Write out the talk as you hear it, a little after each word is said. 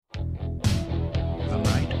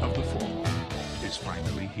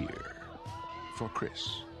here for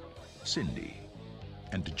Chris, Cindy,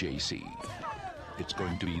 and JC. It's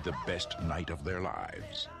going to be the best night of their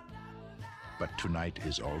lives. But tonight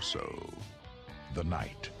is also the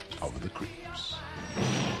night of the creeps.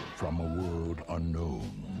 From a world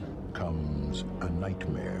unknown comes a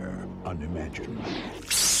nightmare unimagined.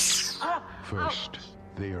 First,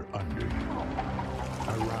 they are under you,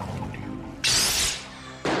 around you,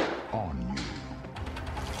 on you,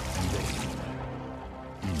 and then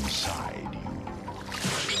inside you.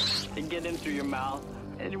 They get in through your mouth,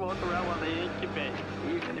 and you walk around while they incubate,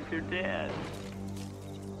 even if you're dead.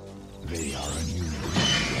 They are a new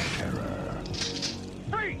breed of terror.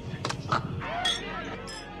 Freeze!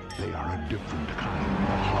 They are a different kind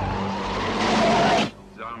of horror.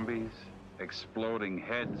 Zombies, exploding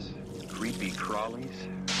heads, creepy crawlies.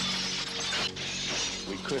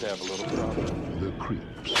 We could have a little problem. The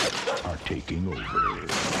creeps are taking over.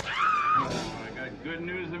 I got good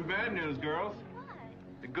news and bad news, girls.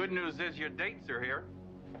 The good news is your dates are here.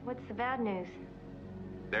 What's the bad news?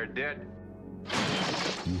 They're dead.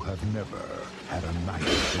 You have never had a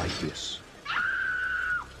night like this.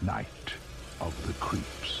 Night of the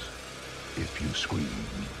creeps. If you scream,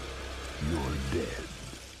 you're dead.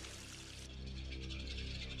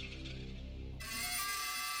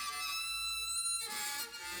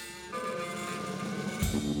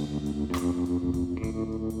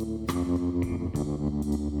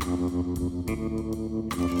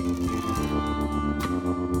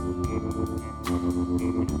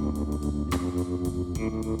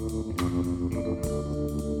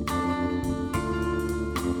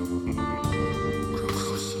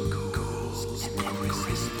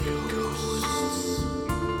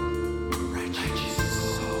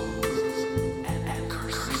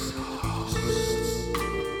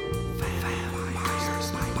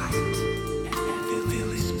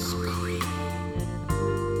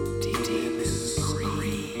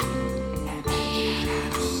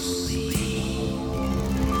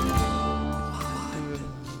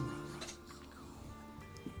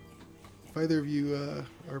 If either of you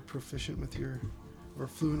are proficient with or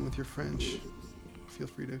fluent with your French, feel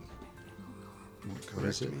free to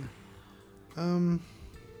correct me. There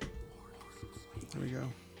we go.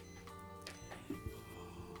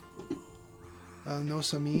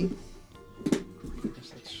 Nos amis. I guess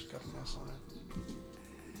that's got an S on it.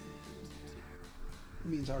 It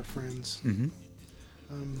means our friends. Mm-hmm.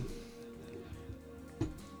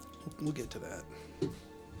 We'll get to that.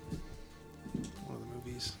 One of the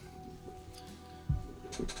movies.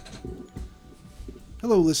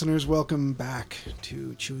 Hello, listeners. Welcome back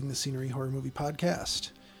to Chewing the Scenery Horror Movie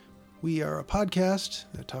Podcast. We are a podcast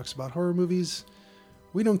that talks about horror movies.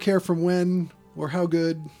 We don't care from when or how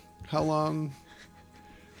good, how long,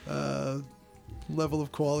 level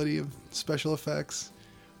of quality of special effects.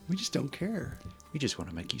 We just don't care. We just want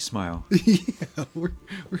to make you smile. Yeah, we're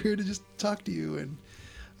here to just talk to you.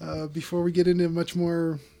 And before we get into much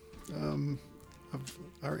more of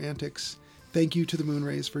our antics, thank you to the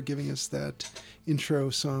Moonrays for giving us that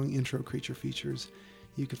intro creature features.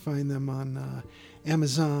 You can find them on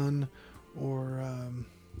Amazon or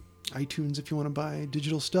iTunes if you want to buy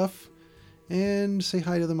digital stuff. And say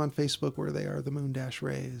hi to them on Facebook where they are the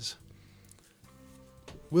Moon-Rays.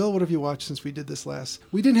 Will, what have you watched since we did this last?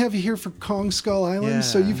 We didn't have you here for Kong Skull Island,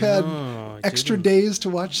 so you've had extra days to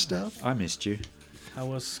watch stuff. I missed you. How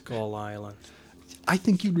was Skull Island? I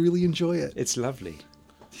think you'd really enjoy it. It's lovely.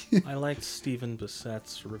 I liked Stephen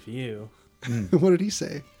Bissett's review. What did he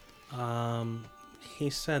say? He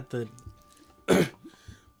said that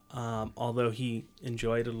although he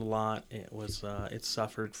enjoyed it a lot, it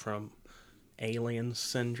suffered from alien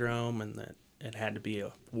syndrome and that it had to be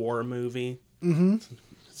a war movie. Mm-hmm.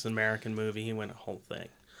 It's an American movie. He went a whole thing.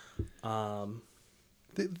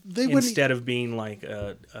 They Instead of being like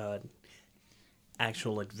a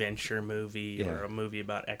actual adventure movie or a movie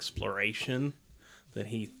about exploration that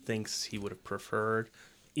he thinks he would have preferred,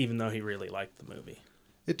 even though he really liked the movie.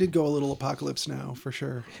 It did go a little Apocalypse Now, for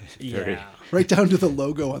sure. Yeah. Right down to the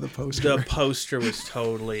logo on the poster. The poster was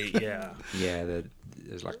totally, Yeah,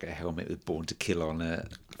 there's like a helmet with Born to Kill on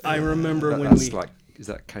it. I remember is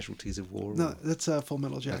that Casualties of War? No, that's Full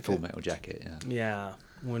Metal Jacket. Full Metal Jacket, yeah. Yeah.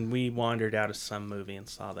 When we wandered out of some movie and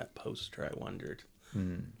saw that poster, I wondered,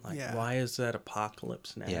 why is that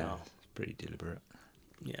Apocalypse Now? Yeah, it's pretty deliberate.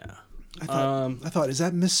 Yeah. I thought, is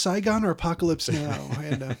that Miss Saigon or Apocalypse Now? I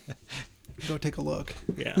had to go take a look.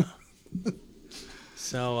 Yeah.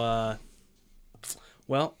 So,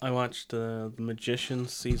 well, I watched The Magician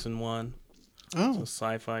season 1. Oh. It's a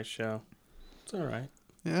sci-fi show. It's all right.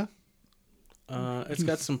 Yeah. It's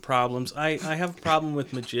got some problems. I have a problem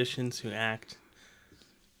with magicians who act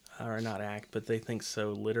or not act, but they think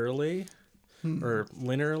so literally, or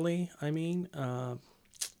linearly. I mean, I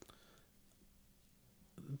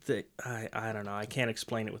don't know. I can't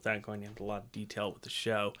explain it without going into a lot of detail with the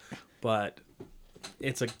show, but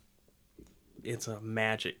it's a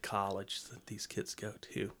magic college that these kids go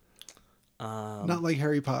to. Not like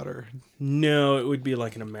Harry Potter. No, it would be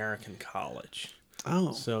like an American college.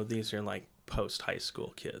 Oh. So these are like post high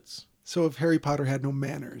school kids. So if Harry Potter had no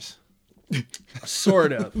manners.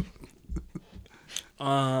 Sort of.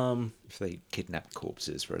 If they kidnap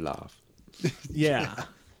corpses for a laugh. Yeah.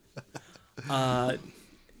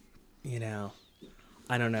 You know,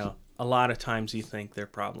 I don't know. A lot of times you think their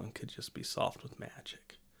problem could just be solved with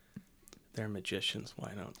magic. They're magicians.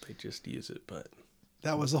 Why don't they just use it? But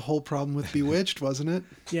That was the whole problem with Bewitched, wasn't it?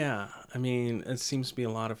 yeah, I mean, it seems to be a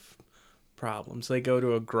lot of problems. They go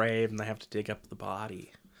to a grave and they have to dig up the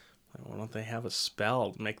body. Why don't they have a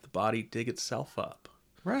spell to make the body dig itself up?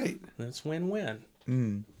 Right. That's win-win.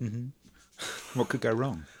 What could go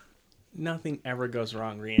wrong? Nothing ever goes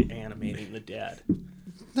wrong reanimating the dead.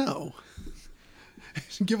 No.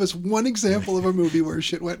 Give us one example of a movie where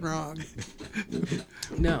shit went wrong.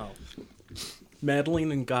 No.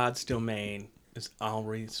 Meddling in God's domain is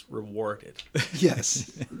always rewarded. Yes.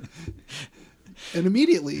 And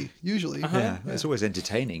immediately, usually. Yeah, it's always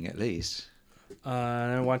entertaining at least.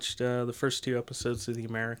 I watched the first 2 episodes of The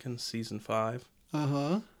Americans, season 5.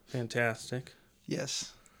 Uh-huh. Fantastic.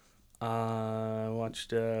 Yes. I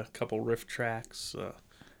watched a couple riff tracks.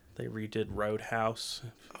 They redid Roadhouse.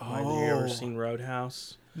 Have you ever seen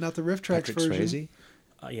Roadhouse? Not the riff tracks Patrick version.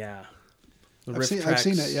 Swayze? Yeah. The I've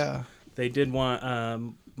seen it, yeah. They did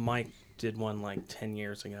one, Mike did one like 10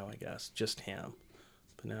 years ago, I guess. Just him.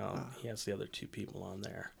 But now he has the other 2 people on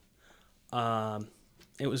there.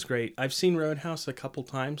 It was great. I've seen Roadhouse a couple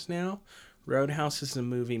times now. Roadhouse is a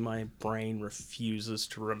movie my brain refuses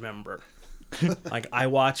to remember. Like, I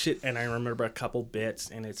watch it and I remember a couple bits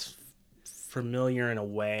and it's familiar in a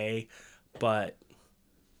way, but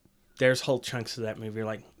there's whole chunks of that movie you're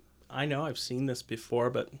like, I know I've seen this before,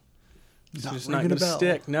 but it's just not going to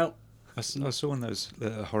stick. Nope. I saw one of those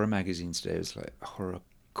horror magazines today. It was like Horror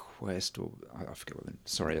Quest, or I forget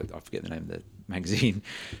I forget the name of the magazine,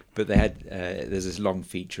 but they had there's this long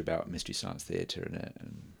feature about Mystery Science Theatre and it.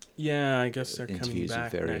 And yeah, I guess they're coming interviews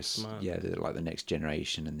back with various, next month. yeah, like the next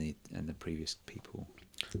generation and the previous people.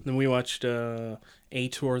 Then we watched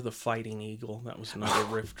A-Tour, The Fighting Eagle. That was another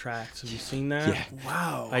riff tracks. Have you seen that? Yeah.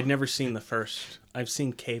 Wow. I'd never seen the first. I've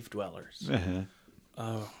seen Cave Dwellers. Uh-huh.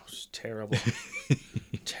 Oh, it's terrible.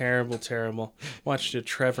 Terrible. Watched a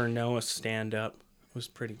Trevor Noah stand-up. It was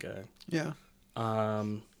pretty good. Yeah.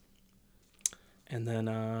 And then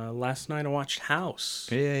last night I watched House.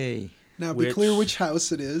 Yay. Now, be clear which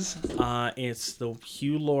house it is. It's the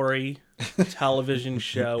Hugh Laurie television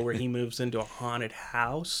show where he moves into a haunted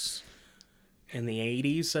house in the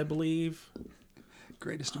 80s, I believe.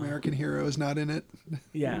 Greatest American Hero is not in it.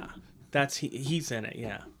 Yeah, he's in it,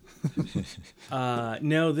 yeah.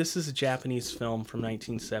 No, this is a Japanese film from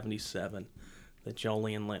 1977 that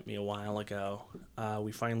Jolien lent me a while ago.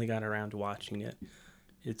 We finally got around to watching it.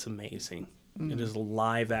 It's amazing. It is a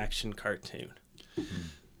live-action cartoon.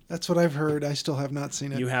 That's what I've heard. I still have not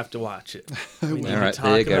seen it. You have to watch it. will. We need All to right, talk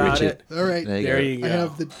there you go, about Richard. it. All right. There you go.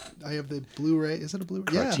 I have the Blu-ray. Is it a Blu-ray?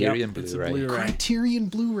 Yeah. Criterion It's a Blu-ray. Blu-ray. Criterion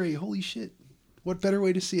Blu-ray. Holy shit. What better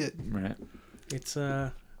way to see it? Right. It's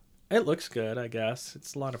it looks good, I guess.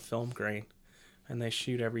 It's a lot of film grain, and they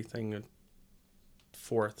shoot everything at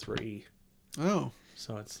 4:3, Oh.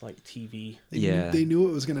 so it's like TV. They knew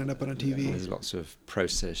it was going to end up on a TV. There's lots of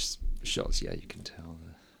process shots. Yeah, you can tell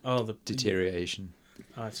the The deterioration.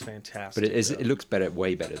 Oh, it's fantastic. But it looks better,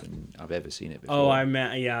 way better than I've ever seen it before. Oh, I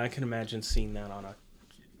can imagine seeing that on a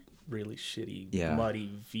really shitty,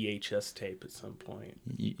 muddy VHS tape at some point.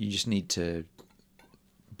 You just need to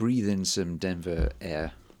breathe in some Denver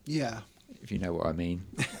air, Yeah. if you know what I mean,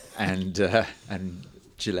 and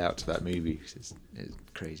chill out to that movie 'cause it's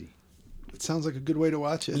crazy. It sounds like a good way to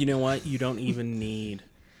watch it. You know what? You don't even need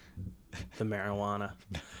the marijuana.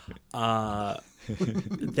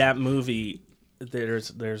 That movie,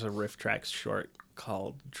 there's a riff tracks short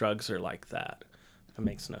called "Drugs Are Like That." It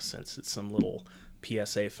makes no sense. It's some little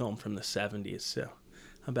PSA film from the 70s. So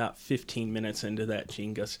about 15 minutes into that,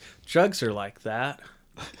 Gene goes, "Drugs are like that."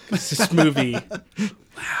 'Cause this movie,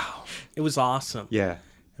 wow, it was awesome. Yeah.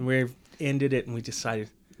 And we ended it and we decided,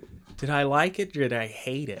 did I like it or did I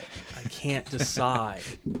hate it? I can't decide.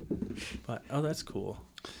 But, oh, that's cool.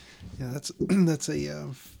 Yeah, that's a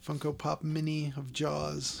Funko Pop mini of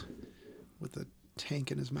Jaws with a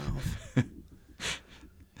tank in his mouth.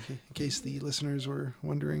 In case the listeners were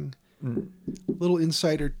wondering, Little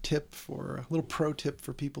insider tip a little pro tip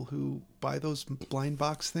for people who buy those blind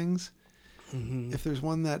box things. Mm-hmm. If there's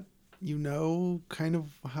one that you know kind of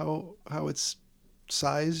how it's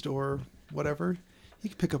sized or whatever, you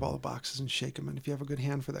can pick up all the boxes and shake them. And if you have a good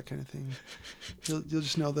hand for that kind of thing, you'll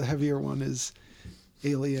just know the heavier one is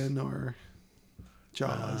Alien or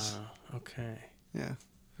Jaws. Okay. Yeah.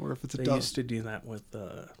 Or if it's a They dog. used to do that with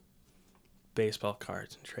baseball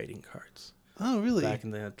cards and trading cards. Oh, really? Back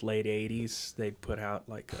in the late 80s, they'd put out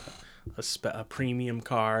like a premium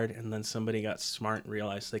card, and then somebody got smart and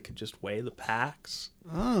realized they could just weigh the packs.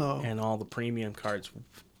 Oh. And all the premium cards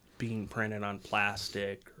being printed on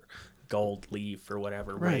plastic or gold leaf or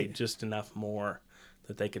whatever weighed just enough more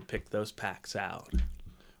that they could pick those packs out.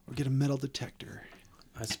 Or get a metal detector.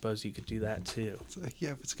 I suppose you could do that too. It's like,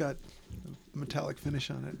 yeah, if it's got a metallic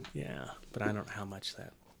finish on it. Yeah, but I don't know how much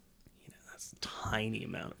that's a tiny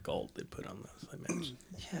amount of gold they put on those, I mentioned.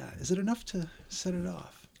 Yeah, is it enough to set it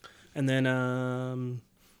off? And then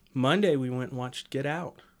Monday we went and watched Get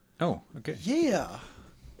Out. Oh, okay. Yeah.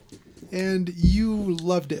 And you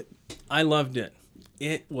loved it. I loved it.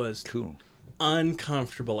 It was Cool.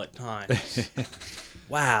 uncomfortable at times.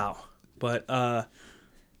 Wow. But I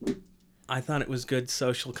thought it was good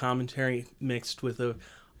social commentary mixed with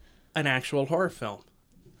an actual horror film.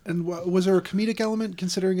 And was there a comedic element,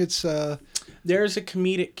 considering it's... There's a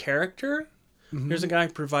comedic character. Mm-hmm. There's a guy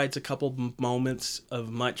who provides a couple moments of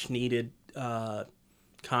much needed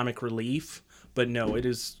comic relief. But no, it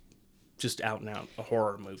is just out and out a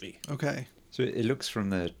horror movie. Okay. So it looks from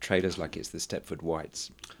the trailers like it's the Stepford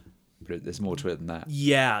Wives, but there's more to it than that.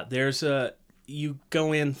 Yeah, you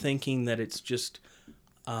go in thinking that it's just,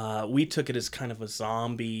 we took it as kind of a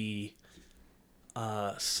zombie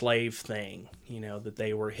slave thing, that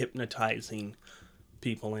they were hypnotizing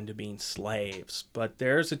people into being slaves. But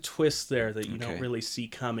there's a twist there that you don't really see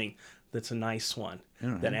coming that's a nice one,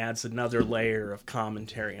 that adds another layer of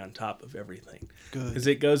commentary on top of everything. Good. As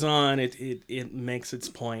it goes on, it makes its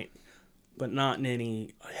point, but not in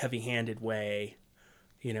any heavy-handed way.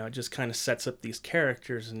 It just kind of sets up these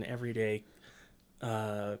characters and everyday,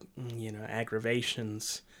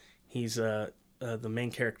 aggravations. He's the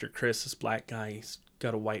main character, Chris, this black guy. He's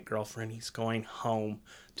got a white girlfriend. He's going home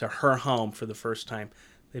to her home for the first time.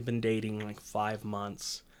 They've been dating like 5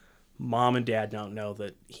 months. Mom and Dad don't know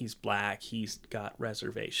that he's black. He's got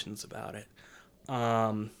reservations about it.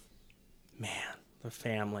 Man, the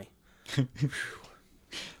family.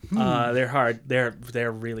 They're hard.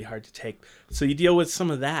 They're really hard to take. So you deal with some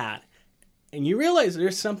of that, and you realize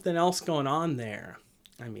there's something else going on there.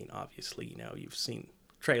 I mean, obviously, you've seen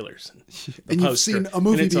trailers and you've poster, seen a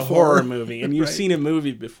movie and it's before. a horror movie, and you've Right. seen a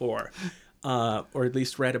movie before, or at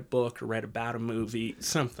least read a book or read about a movie,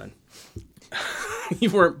 something. You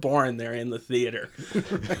weren't born there in the theater.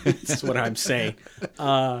 That's what I'm saying.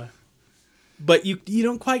 But you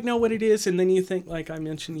don't quite know what it is, and then you think, like I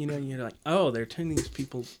mentioned, you're like, oh, they're turning these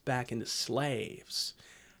people back into slaves.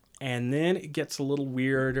 And then it gets a little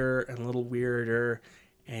weirder and a little weirder,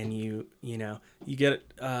 and you get,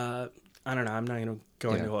 I don't know, I'm not going to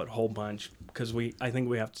go into a whole bunch, because I think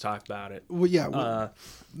we have to talk about it. Well, yeah,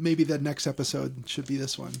 maybe the next episode should be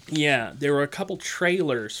this one. Yeah, there were a couple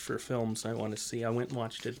trailers for films I want to see. I went and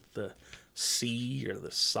watched it at the Sea or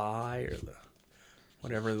the Psy or the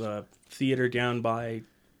whatever, the theater down by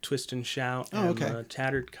Twist and Shout and the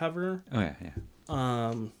Tattered Cover. Oh, yeah.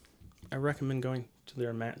 I recommend going to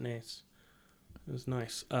their matinees. It was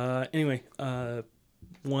nice. Anyway,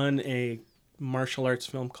 won a martial arts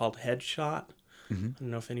film called Headshot. Mm-hmm. I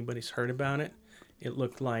don't know if anybody's heard about it. It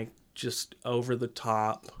looked like just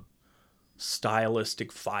over-the-top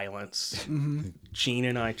stylistic violence. Mm-hmm. Gene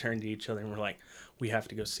and I turned to each other and were like, we have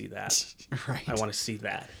to go see that. Right. I want to see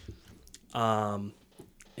that.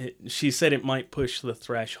 She said it might push the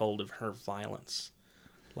threshold of her violence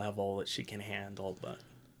level that she can handle, but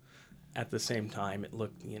at the same time, it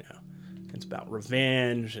looked, it's about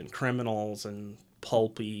revenge and criminals and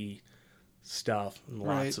pulpy stuff and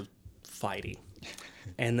lots of fighting.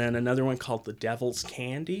 And then another one called The Devil's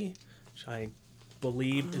Candy, which I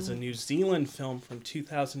believe is a New Zealand film from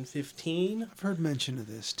 2015. I've heard mention of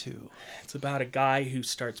this too. It's about a guy who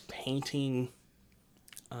starts painting,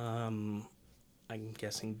 I'm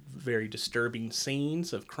guessing, very disturbing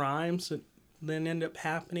scenes of crimes that then end up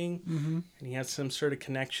happening. Mm-hmm. And he has some sort of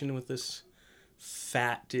connection with this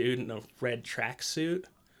fat dude in a red tracksuit.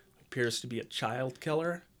 Appears to be a child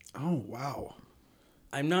killer. Oh, wow.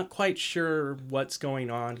 I'm not quite sure what's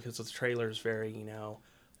going on because the trailer is very,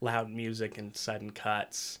 loud music and sudden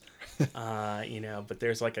cuts. But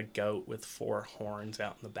there's like a goat with 4 horns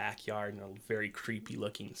out in the backyard and a very creepy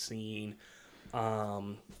looking scene.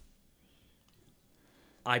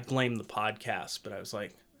 I blame the podcast, but I was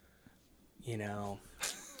like, you know,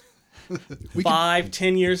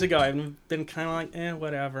 5-10 years ago, I've been kind of like,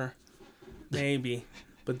 whatever, maybe.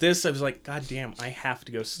 But this, I was like, God damn, I have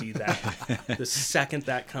to go see that the second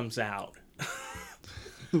that comes out.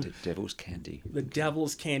 Devil's Candy. The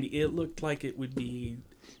Devil's Candy. It looked like it would be,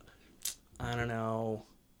 I don't know,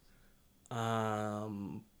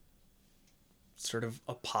 sort of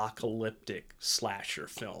apocalyptic slasher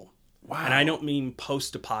film. Wow. And I don't mean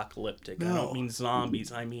post-apocalyptic. No. I don't mean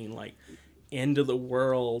zombies. I mean like end of the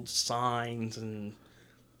world signs and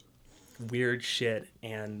weird shit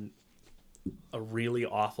and a really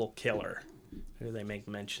awful killer who they make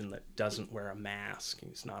mention that doesn't wear a mask.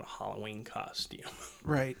 He's not a Halloween costume.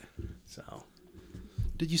 Right. So,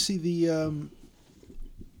 Did you see the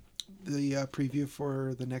preview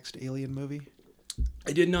for the next Alien movie?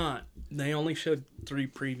 I did not. They only showed 3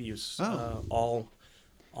 previews, Oh.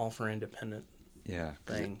 all for independent. Yeah,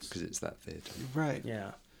 Things. because it's that theatre. Right.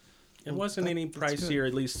 Yeah, it Well, wasn't any that's pricier.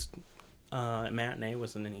 At least Matinee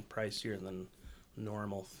wasn't any pricier than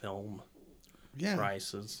normal film Yeah.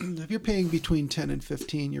 prices. If you're paying between 10 and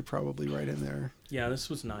 15, you're probably right in there. Yeah, this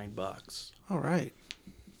was $9. All right.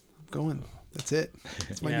 I'm going. That's it.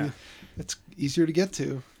 That's my Yeah. new, it's easier to get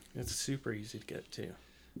to. It's super easy to get to.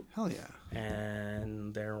 Hell yeah.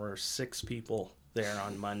 And there were 6 people there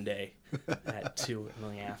on Monday at 2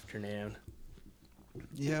 in the afternoon.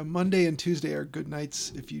 Yeah, Monday and Tuesday are good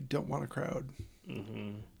nights if you don't want a crowd.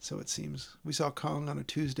 Hmm. So it seems. We saw Kong on a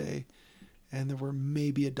Tuesday, and there were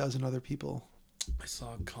maybe a dozen other people. I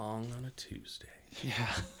saw Kong on a Tuesday.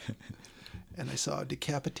 Yeah. And I saw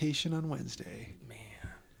Decapitation on Wednesday. Man.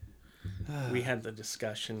 We had the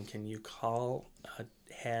discussion, can you call a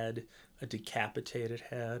head a decapitated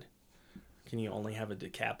head? Can you only have a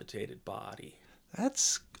decapitated body?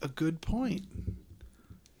 That's a good point.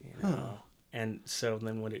 You know? And so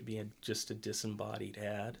then would it be just a disembodied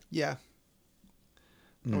head? Yeah.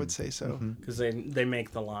 I would say so. Because they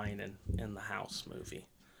make the line in the House movie.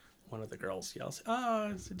 One of the girls yells,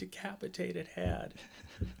 "Oh, it's a decapitated head."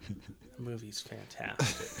 The movie's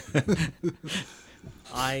fantastic.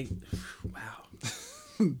 Wow.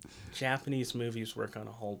 Japanese movies work on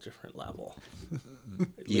a whole different level.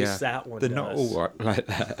 At least that one they're does. not all like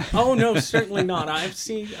that. Oh no, certainly not. I've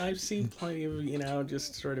seen plenty of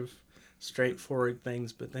just sort of straightforward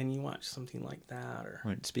things, but then you watch something like that, or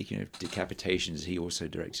Right, speaking of decapitations, he also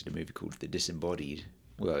directed a movie called The Disembodied.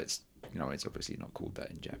 Well, it's obviously not called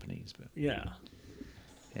that in Japanese, but yeah.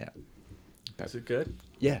 yeah. Is it good?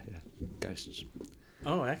 Yeah, ghosts.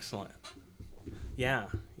 Oh, excellent. Yeah,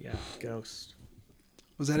 Ghost.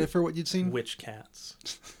 Was that it for what you'd seen? Witch cats.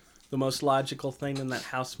 The most logical thing in that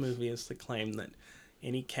House movie is the claim that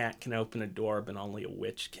any cat can open a door, but only a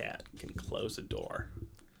witch cat can close a door.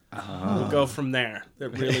 We'll go from there. That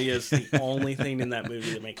really is the only thing in that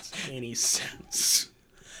movie that makes any sense.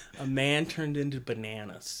 A man turned into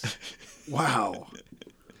bananas. Wow.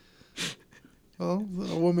 Well,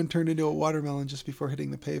 a woman turned into a watermelon just before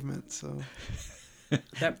hitting the pavement, so.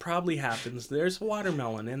 That probably happens. There's a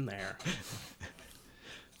watermelon in there.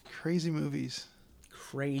 Crazy movies.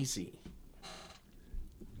 Crazy.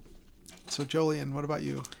 So, Jolien, what about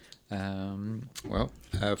you?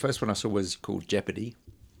 First one I saw was called Jeopardy.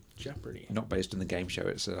 Jeopardy. Not based on the game show.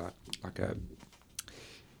 It's like a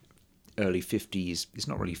early 50s. It's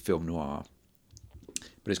not really film noir,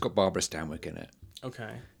 but it's got Barbara Stanwyck in it.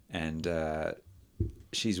 Okay. And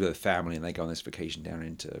she's with a family, and they go on this vacation down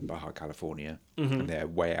into Baja California, and they're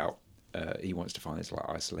way out. He wants to find this like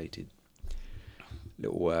isolated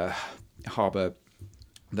little harbor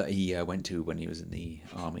that he went to when he was in the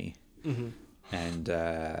army, and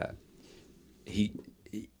the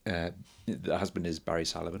husband is Barry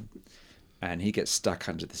Sullivan, and he gets stuck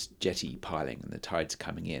under this jetty piling, and the tide's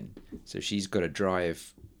coming in, so she's got to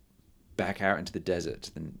drive back out into the desert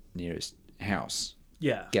to the nearest house,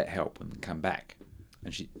 get help, and come back,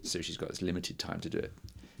 and she's got this limited time to do it.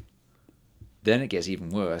 Then it gets even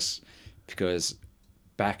worse, because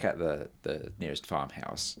back at the nearest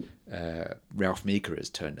farmhouse, Ralph Meeker has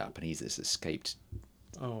turned up, and he's this escaped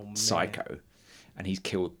psycho, and he's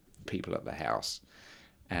killed people at the house,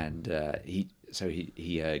 and he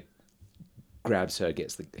grabs her,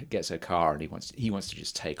 gets her car, and he wants to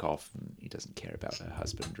just take off, and he doesn't care about her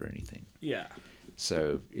husband or anything. Yeah.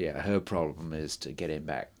 So her problem is to get him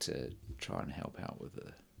back to try and help out with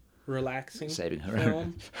Relaxing. saving her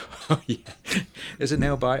film. own. Yeah. It's a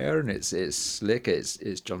nail biter, and it's slick. It's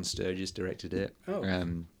John Sturges directed it. Oh.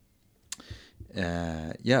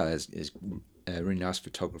 It's really nice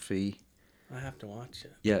photography. I have to watch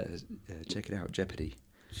it. Yeah, check it out, Jeopardy.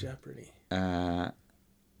 Jeopardy.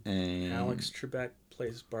 And Alex Trebek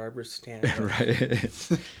plays Barbara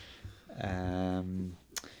Stanwyck. right.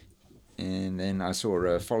 And then I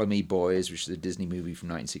saw Follow Me Boys, which is a Disney movie from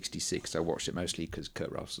 1966. I watched it mostly because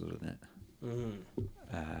Kurt Russell's in it.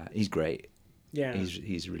 He's great. Yeah.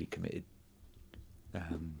 He's really committed.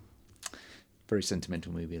 Very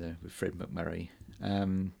sentimental movie though, with Fred MacMurray.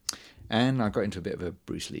 And I got into a bit of a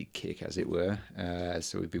Bruce Lee kick, as it were.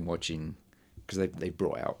 So we've been watching, because they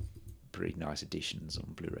brought out pretty nice editions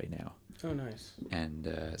on Blu-ray now. Oh, nice.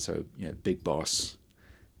 And so, Big Boss,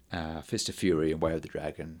 Fist of Fury, and Way of the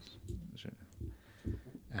Dragon.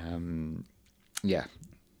 Yeah.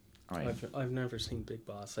 I've never seen Big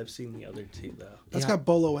Boss. I've seen the other two though. That's got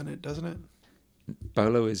Bolo in it, doesn't it?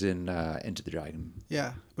 Bolo is in Enter the Dragon.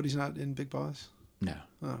 Yeah, but he's not in Big Boss. No.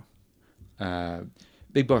 Oh.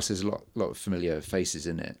 Big Boss has a lot of familiar faces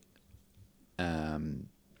in it.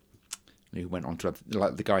 Who went on to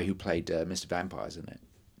like the guy who played Mr. Vampire's in it,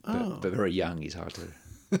 but very young. He's hard to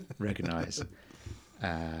recognise.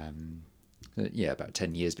 About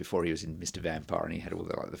 10 years before he was in Mr. Vampire, and he had all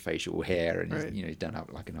the facial hair, and right. he's done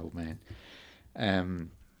up like an old man.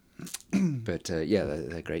 But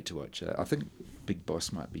they're great to watch. I think Big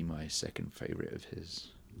Boss might be my second favourite of his.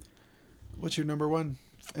 What's your number one?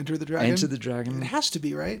 Enter the Dragon? Enter the Dragon. It has to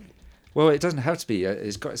be, right? Well, it doesn't have to be.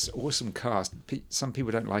 It's got this awesome cast. Some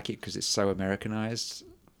people don't like it because it's so Americanized.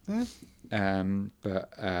 Huh? But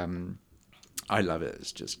I love it.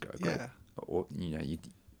 It's just great. Yeah. Or,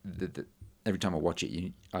 every time I watch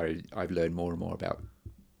it, I've learned more and more about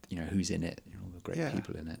who's in it, all the great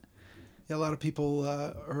people in it. Yeah, a lot of people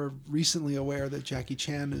are recently aware that Jackie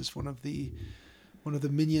Chan is one of the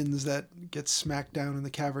minions that gets smacked down in the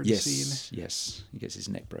cavern scene. Yes, he gets his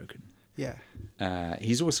neck broken. Yeah.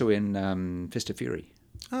 He's also in Fist of Fury.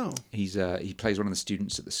 Oh. He plays one of the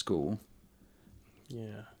students at the school.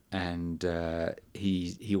 Yeah. And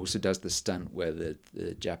he also does the stunt where the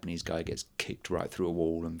Japanese guy gets kicked right through a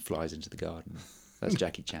wall and flies into the garden. That's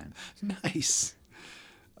Jackie Chan. Nice.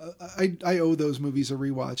 I owe those movies a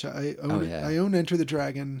rewatch. I own Enter the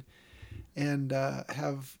Dragon, and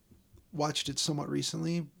have watched it somewhat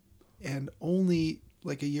recently, and only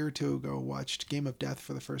like a year or two ago watched Game of Death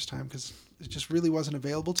for the first time because it just really wasn't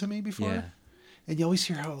available to me before. Yeah. And you always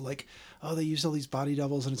hear how they used all these body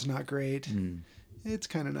doubles and it's not great. It's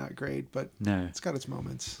kind of not great, but it's got its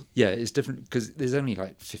moments. Yeah, it's different because there's only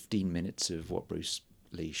like 15 minutes of what Bruce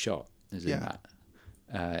Lee shot is in that.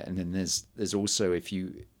 And then there's also if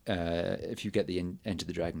you get the Enter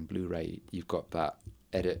the Dragon Blu-ray, you've got that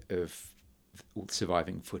edit of all the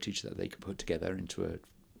surviving footage that they could put together into a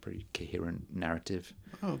pretty coherent narrative.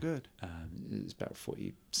 Oh, good. It's about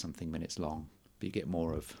 40 something minutes long, but you get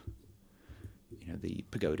more of the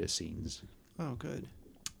pagoda scenes. Oh, good.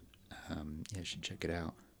 You should check it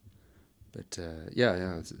out. But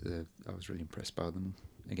I was really impressed by them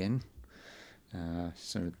again.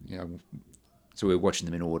 So we're watching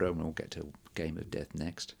them in order, and we'll get to Game of Death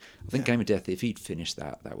next. I think Game of Death, if he'd finished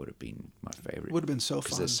that would have been my favourite. Would have been so fun.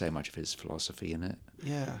 Because there's so much of his philosophy in it.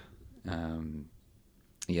 Yeah. And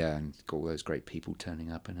got all those great people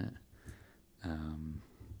turning up in it.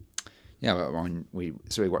 We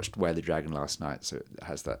watched Way of the Dragon last night, so it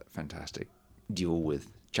has that fantastic duel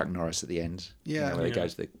with Chuck Norris at the end. Yeah. Where he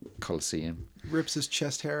goes to the Colosseum. Rips his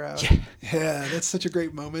chest hair out. Yeah, that's such a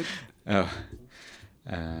great moment. Oh.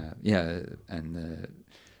 And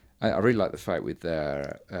I really like the fight with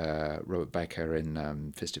Robert Baker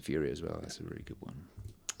in Fist of Fury as well. That's a really good one.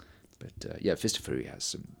 But Fist of Fury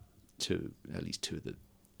has at least two of the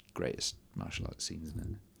greatest martial arts scenes in it.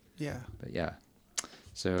 Yeah. But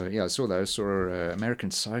so I saw those. Saw American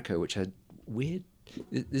Psycho, which had weird.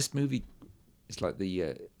 This movie is like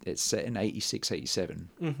it's set in 86, 87.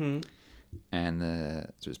 Mm-hmm. And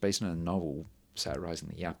so it's based on a novel satirizing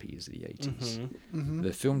the yuppies of the 80s. Mm-hmm. Mm-hmm.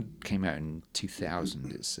 The film came out in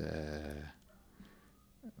 2000. It's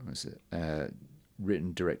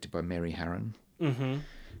written, directed by Mary Harron.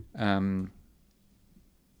 Mm-hmm.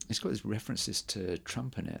 It's got these references to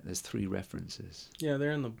Trump in it. There's 3 references. Yeah,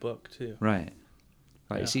 they're in the book too. Right.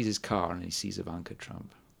 He sees his car and he sees Ivanka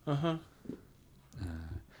Trump. Uh-huh.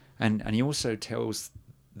 And he also tells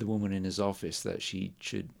the woman in his office that she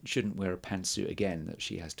shouldn't wear a pantsuit again, that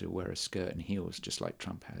she has to wear a skirt and heels just like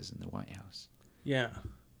Trump has in the White House. Yeah.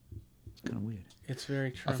 It's kind of weird. It's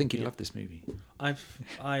very Trump. I think you'd love this movie. I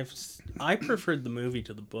preferred the movie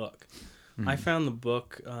to the book. I found the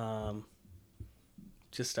book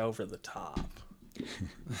just over the top.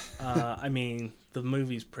 I mean, the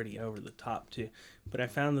movie's pretty over the top too, but I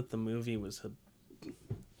found that the movie was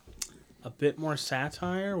a bit more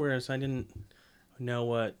satire, whereas I didn't know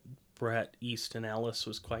what Bret Easton Ellis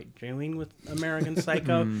was quite doing with American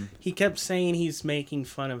Psycho. He kept saying he's making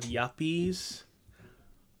fun of yuppies.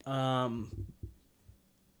 But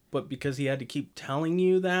because he had to keep telling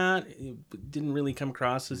you that, it didn't really come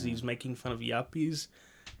across as he's making fun of yuppies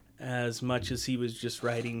as much as he was just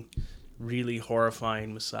writing really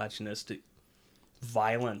horrifying misogynistic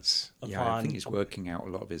violence upon... Yeah, I think he's working out a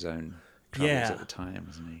lot of his own troubles at the time,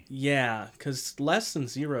 isn't he? Yeah, because Less Than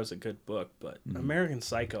Zero is a good book, but American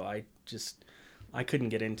Psycho, I couldn't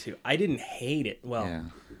get into. I didn't hate it. Well,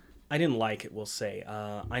 I didn't like it, we'll say.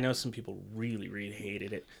 I know some people really, really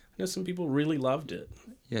hated it. I know some people really loved it.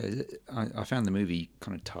 Yeah, I found the movie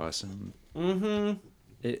kind of tiresome. Mm-hmm.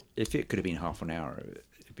 If it could have been half an hour,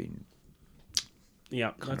 it'd been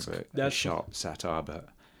kind of a sharp satire, but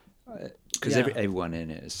because everyone in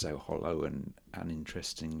it is so hollow and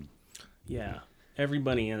uninteresting. Yeah,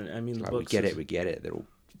 everybody in it. I mean, the like, books we get it. They're all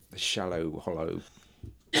shallow, hollow.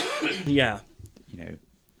 Yeah. You know,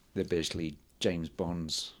 they're basically James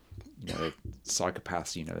Bonds. You know, they're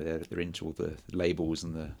psychopaths. You know, they're into all the labels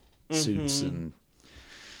and the suits and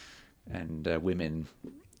women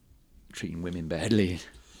treating women badly.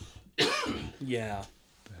 Yeah.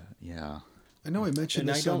 But, yeah. I know I mentioned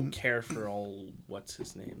and this. I don't care for old what's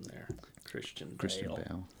his name there, Christian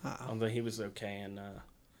Bale. Although he was okay in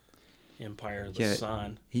Empire of the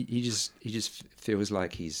Sun. He just feels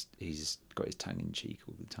like he's got his tongue in cheek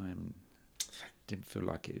all the time. Didn't feel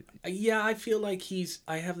like it. Yeah, I feel like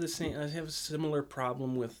I have a similar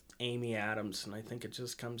problem with Amy Adams, and I think it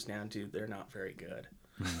just comes down to they're not very good.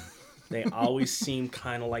 They always seem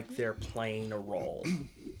kind of like they're playing a role.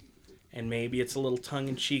 And maybe it's a little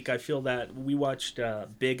tongue-in-cheek. I feel that we watched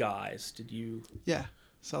Big Eyes. Did you? Yeah,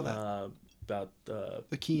 saw that. About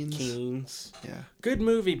the Keens. Yeah. Good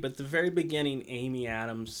movie, but the very beginning, Amy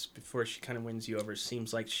Adams, before she kind of wins you over,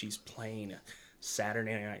 seems like she's playing a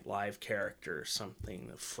Saturday Night Live character or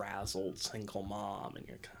something, a frazzled single mom.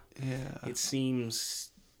 And it seems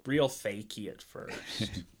real fakey at first.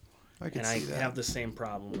 I can see that. I have the same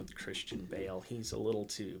problem with Christian Bale. He's a little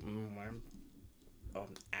too... I'm an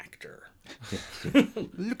actor.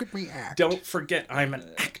 Look at me act. Don't forget, I'm an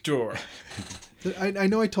actor. I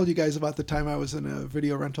know I told you guys about the time I was in a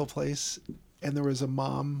video rental place and there was a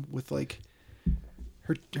mom with like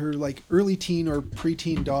her like early teen or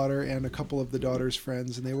preteen daughter and a couple of the daughter's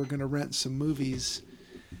friends, and they were going to rent some movies,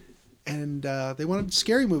 and they wanted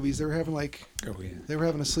scary movies. They were having they were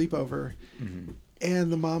having a sleepover,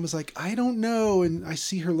 and the mom was like, I don't know, and I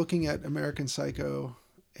see her looking at American Psycho,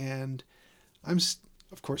 and I'm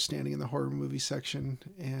of course standing in the horror movie section,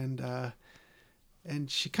 and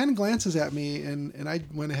she kind of glances at me, and I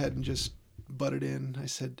went ahead and just butted in. I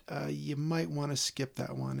said, you might want to skip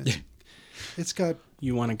that one. It's got...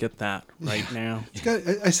 You want to get that right now?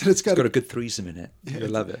 It's got a good threesome in it. You'll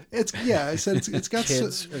love it. I said it's got...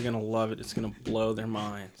 Kids are going to love it. It's going to blow their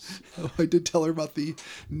minds. I did tell her about the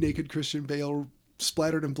naked Christian Bale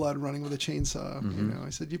splattered in blood running with a chainsaw. You know, I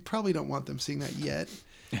said, you probably don't want them seeing that yet.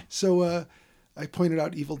 So I pointed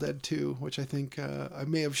out Evil Dead 2, which I think I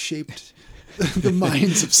may have shaped the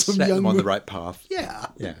minds of some set young... them on the right path. Yeah.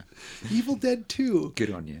 Yeah. Evil Dead 2.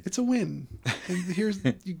 Good on you. It's a win. And here's...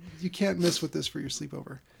 you can't miss with this for your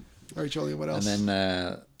sleepover. All right, Julian, what else? And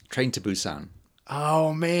then Train to Busan.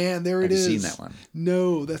 Oh, man, there it is. Have you seen that one?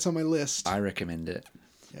 No, that's on my list. I recommend it.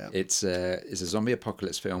 Yeah. It's a zombie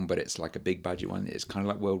apocalypse film, but it's like a big budget one. It's kind of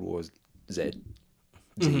like World War Z.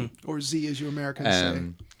 Or Z, as you Americans say.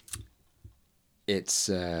 It's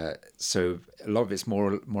so a lot of it's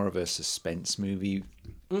more of a suspense movie,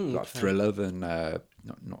 like thriller than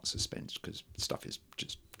not suspense, because stuff is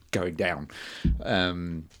just going down.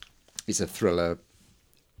 It's a thriller.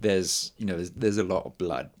 There's a lot of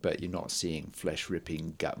blood, but you're not seeing flesh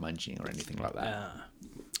ripping, gut munching, or anything like that.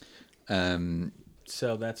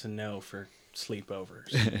 So that's a no for sleepovers.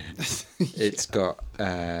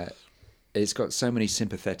 It's got so many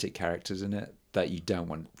sympathetic characters in it that you don't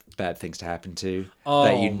want bad things to happen to, oh,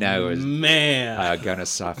 that you know are going to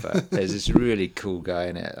suffer. There's this really cool guy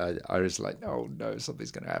in it. I was like, oh no,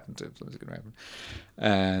 something's going to happen to him. Something's going to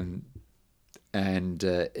happen. And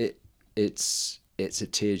it's a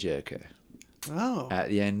tearjerker. Oh. At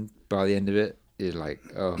the end, by the end of it, you're like,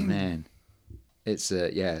 oh man, it's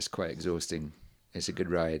quite exhausting. It's a good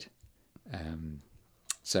ride.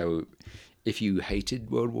 So if you hated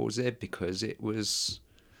World War Z because it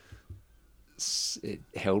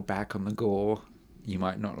held back on the gore, you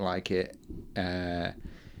might not like it.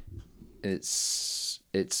 It's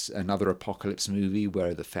another apocalypse movie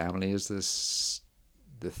where the family is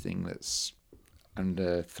the thing that's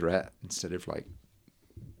under threat instead of like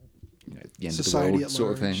the end Society of the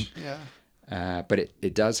world at sort of large. thing. But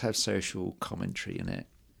it does have social commentary in it.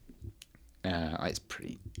 It's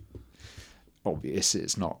pretty obvious.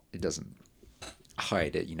 It's not. It doesn't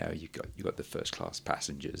hide it. You know, you got the first class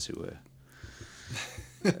passengers who are.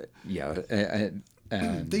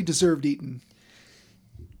 They deserved eating.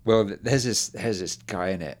 Well, there's this guy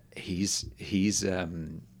in it. He's a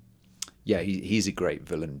great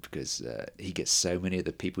villain because he gets so many of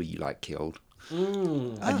the people you like killed.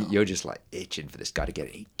 And you're just like itching for this guy to get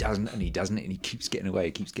it. He doesn't, and he keeps getting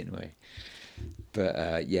away, But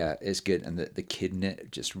it's good, and the kid in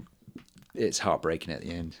it it's heartbreaking at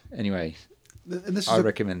the end. Anyway, And this is I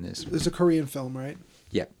recommend this. It's a Korean film, right?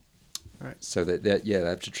 Yeah. All right. So they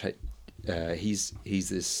have to try. He's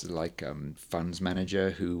this like funds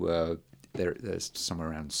manager who there's somewhere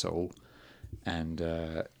around Seoul, and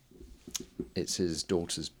it's his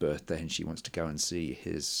daughter's birthday, and she wants to go and see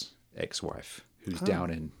his ex-wife, who's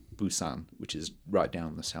down in Busan, which is right down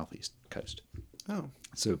on the southeast coast. Oh.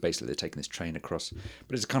 So basically, they're taking this train across,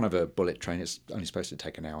 but it's kind of a bullet train. It's only supposed to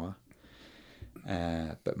take an hour.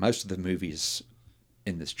 But most of the movies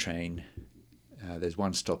in this train, there's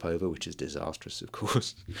one stopover, which is disastrous, of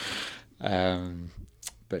course. It's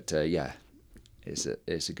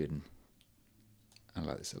a good one. I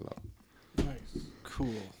like this a lot. Nice.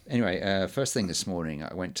 Cool. Anyway, first thing this morning,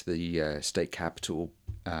 I went to the state capitol.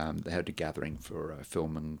 They had a gathering for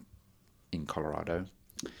film in Colorado,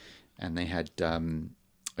 and they had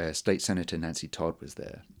State Senator Nancy Todd was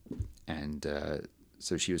there, and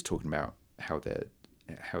so she was talking about how that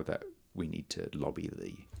we need to lobby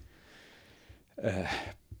the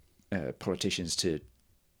politicians to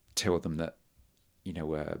tell them that, you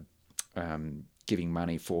know, giving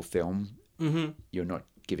money for film, you're not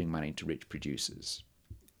giving money to rich producers.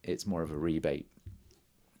 It's more of a rebate.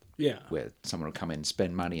 Yeah. Where someone will come in,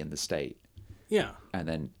 spend money in the state. Yeah.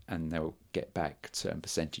 And they'll get back a certain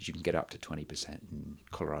percentage. You can get up to 20% in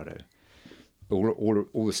Colorado.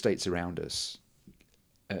 All the states around us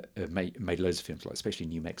made loads of films, like especially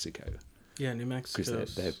New Mexico. Yeah, New Mexico.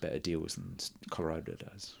 Because they have better deals than Colorado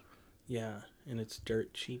does. Yeah, and it's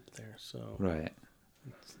dirt cheap there, so right.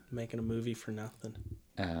 It's making a movie for nothing.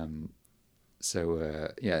 So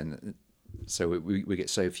we get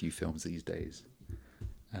so few films these days.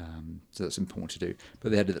 So that's important to do.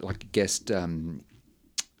 But they had like a guest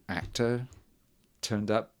actor turned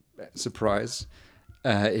up, surprise.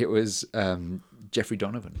 It was Jeffrey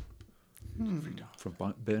Donovan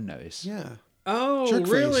from Burn Notice. Yeah. Oh, Jerk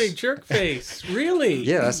really? face. Jerk face. Really?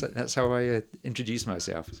 Yeah, that's how I introduced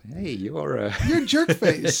myself. Hey, you're Jerk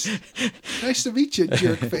face. Nice to meet you,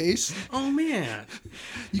 Jerk face. Oh, man.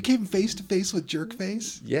 You came face to face with Jerk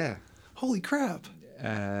face? Yeah. Holy crap.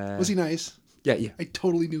 Was he nice? Yeah. I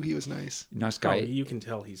totally knew he was nice. Nice guy. Oh, you can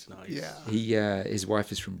tell he's nice. Yeah. His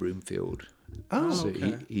wife is from Broomfield. Oh, so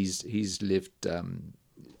okay. he's lived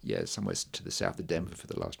somewhere to the south of Denver for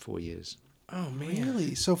the last 4 years. Oh, man.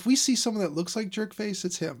 Really? So if we see someone that looks like Jerkface,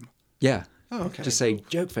 it's him. Yeah. Oh, okay. Just say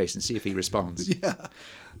Jerkface and see if he responds. Yeah.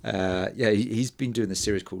 He's been doing this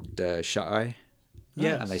series called Shut Eye.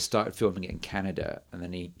 Yeah. And they started filming it in Canada, and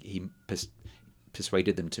then he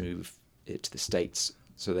persuaded them to move it to the States.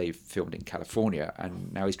 So they filmed in California,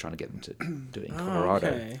 and now he's trying to get them to do it in Colorado.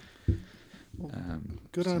 Okay.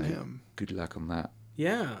 Good on him. Good luck on that.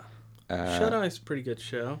 Yeah. Shut Eye's a pretty good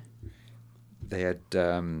show. They had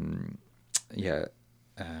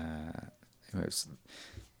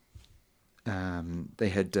they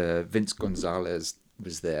had Vince Gonzalez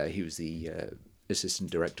was there. He was the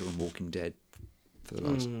assistant director on Walking Dead for the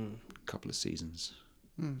last couple of seasons.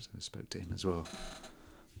 So I spoke to him as well.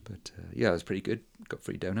 But it was pretty good. Got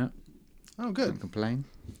free donut. Oh, good. Can't complain.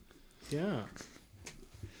 Yeah.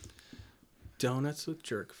 Donuts with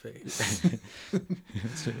jerk face.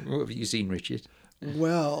 So, what have you seen, Richard?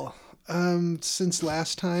 Well, since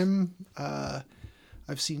last time,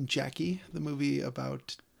 I've seen Jackie, the movie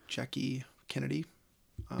about Jackie Kennedy.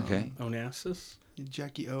 Okay. Onassis?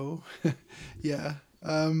 Jackie O. Yeah.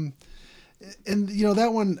 And, you know,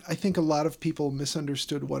 that one, I think a lot of people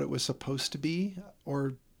misunderstood what it was supposed to be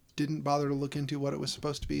or didn't bother to look into what it was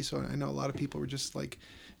supposed to be. So I know a lot of people were just like,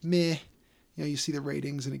 meh. You know, you see the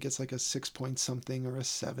ratings and it gets like a 6 point something or a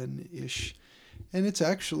 7-ish. And it's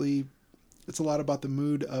a lot about the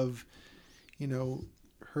mood of, you know,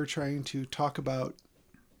 her trying to talk about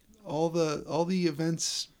all the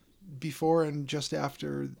events before and just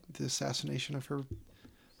after the assassination of her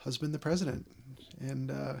husband, the president.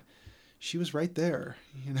 And she was right there,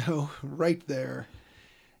 you know, right there.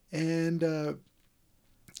 And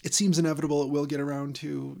it seems inevitable it will get around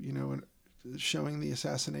to, you know, showing the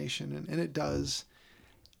assassination, and it does.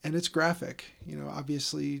 And it's graphic. You know,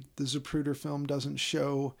 obviously the Zapruder film doesn't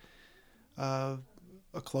show a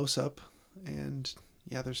close-up, and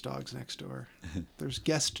yeah, there's dogs next door. There's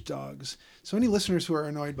guest dogs. So any listeners who are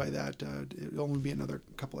annoyed by that, it'll only be another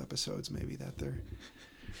couple episodes maybe that they're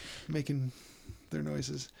making their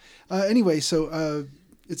noises. Anyway, so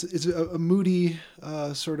it's a moody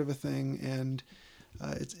sort of a thing, and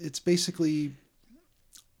it's basically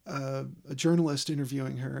a journalist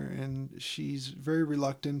interviewing her, and she's very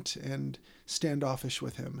reluctant and standoffish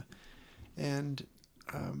with him, and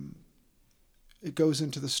it goes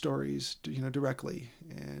into the stories, directly,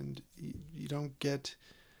 and you don't get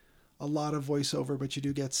a lot of voiceover, but you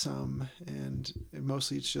do get some, and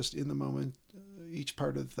mostly it's just in the moment, each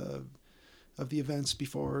part of the events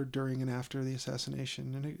before, during, and after the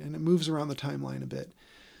assassination, and it moves around the timeline a bit.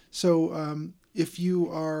 So if you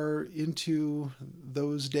are into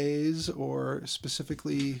those days, or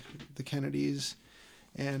specifically the Kennedys,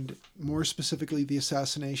 and more specifically the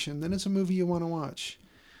assassination, then it's a movie you want to watch.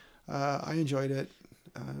 I enjoyed it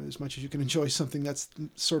as much as you can enjoy something that's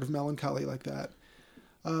sort of melancholy like that.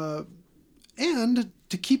 And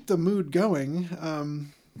to keep the mood going,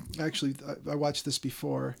 actually, I watched this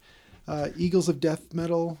before. Eagles of Death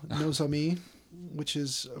Metal, Nos Amis, which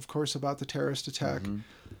is, of course, about the terrorist attack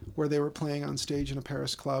where they were playing on stage in a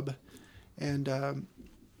Paris club. And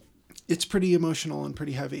it's pretty emotional and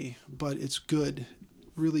pretty heavy, but it's good,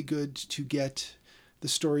 really good to get the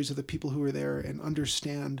stories of the people who were there and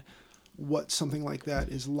understand what something like that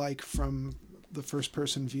is like from the first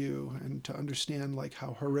person view, and to understand like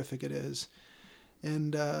how horrific it is.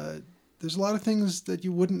 And there's a lot of things that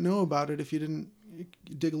you wouldn't know about it if you didn't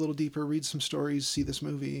dig a little deeper, read some stories, see this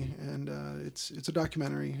movie. And it's a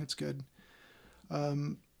documentary. It's good.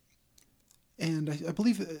 And I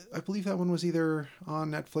believe that one was either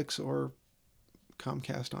on Netflix or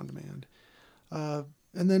Comcast On Demand.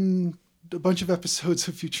 And then a bunch of episodes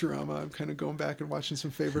of Futurama. I'm kind of going back and watching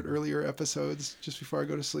some favorite earlier episodes just before I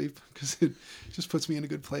go to sleep, because it just puts me in a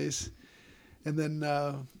good place. And then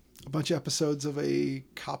a bunch of episodes of a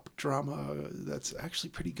cop drama that's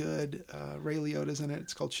actually pretty good. Ray Liotta's in it.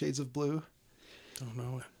 It's called Shades of Blue. Don't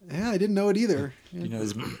know it. Yeah, I didn't know it either. You know,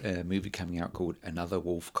 there's a movie coming out called Another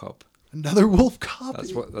Wolf Cop. Another Wolf Cop?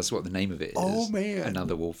 That's what the name of it is. Oh, man.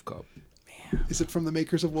 Another Wolf Cop. Is it from the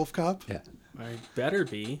makers of Wolf Cop? Yeah. I better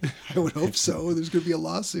be. I would hope so. There's going to be a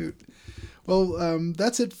lawsuit. Well,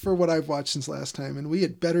 that's it for what I've watched since last time, and we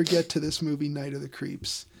had better get to this movie, Night of the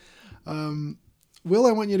Creeps. Will,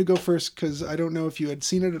 I want you to go first, because I don't know if you had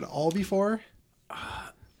seen it at all before.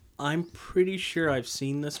 I'm pretty sure I've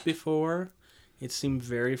seen this before. It seemed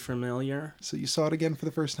very familiar. So you saw it again for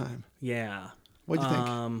the first time. Yeah. What'd you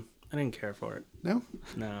think? I didn't care for it. No?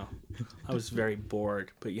 No. I was very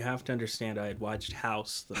bored. But you have to understand, I had watched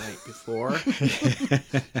House the night before.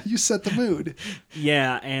 You set the mood.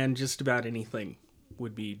 Yeah, and just about anything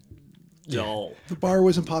would be dull. The bar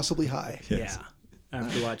was impossibly high. Yeah.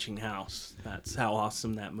 After watching House. That's how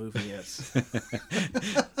awesome that movie is.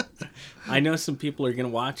 I know some people are going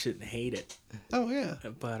to watch it and hate it. Oh, yeah.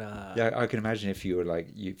 But Yeah, I can imagine if you were like,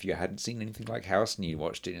 if you hadn't seen anything like House and you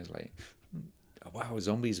watched it and it's like, wow,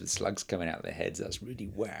 zombies with slugs coming out of their heads, that's really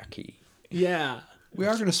wacky. yeah. We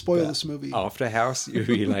are going to spoil this movie. After House, you're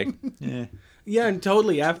really like, yeah. Yeah, and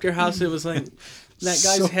totally. After House, it was like, that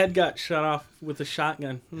guy's So- head got shot off with a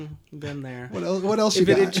shotgun. Been there. What else you If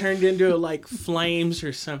it got? had turned into like flames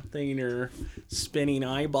or something, or spinning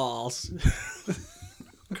eyeballs,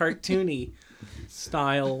 cartoony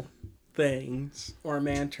style things, or a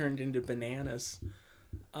man turned into bananas.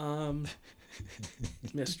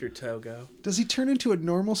 Mr. Togo. Does he turn into a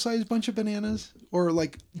normal-sized bunch of bananas? Or,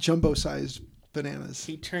 like, jumbo-sized bananas?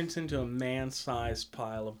 He turns into a man-sized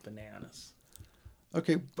pile of bananas.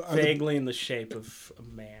 Okay. Are they, Vaguely in the shape of a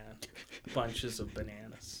man. Bunches of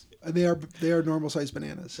bananas. they are normal-sized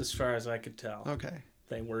bananas. As far as I could tell. Okay.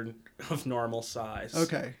 They were of normal size.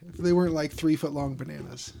 Okay. They weren't, like, 3-foot-long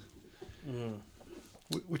bananas.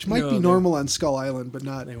 Which might No, be they- normal on Skull Island, but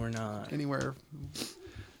not They were not. anywhere.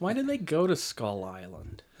 Why did they go to Skull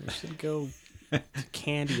Island? They should go to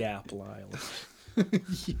Candy Apple Island.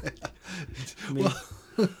 Yeah. I mean,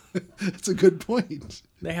 That's a good point.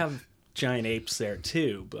 they have giant apes there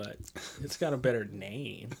too, but it's got a better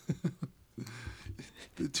name.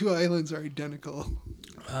 The two islands are identical.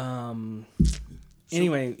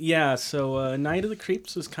 Anyway, yeah, so Night of the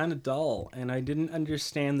Creeps was kind of dull, and I didn't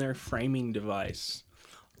understand their framing device.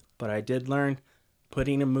 But I did learn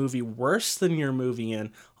putting a movie worse than your movie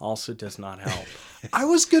in also does not help. I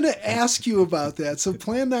was going to ask you about that. So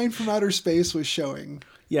Plan 9 from Outer Space was showing.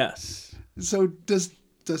 Yes. So does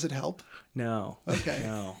it help? No. Okay.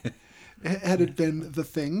 No. Had it been The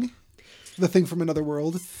Thing from Another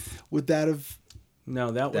World, would that have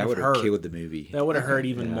No, that That would would have have hurt. killed the movie. That would have hurt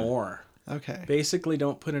even Yeah. more. Okay. Basically,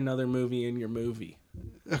 don't put another movie in your movie.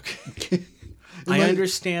 Okay. I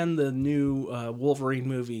understand the new Wolverine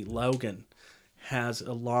movie, Logan, has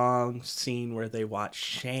a long scene where they watch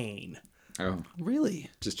Shane. Oh, Really?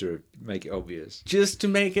 just to make it obvious. Just to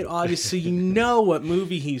make it obvious so you know what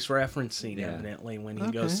movie he's referencing, Yeah. evidently, when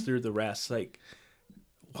he goes through the rest. Like,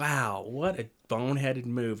 wow, what a boneheaded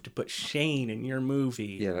move to put Shane in your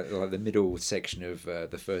movie. Yeah, like the middle section of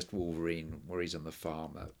the first Wolverine, where he's on the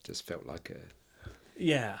farm, that just felt like a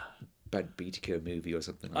Yeah. Bad Beatico movie or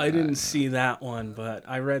something like I that. didn't see that one, but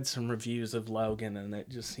I read some reviews of Logan, and it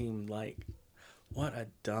just seemed like, what a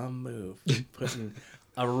dumb move. Putting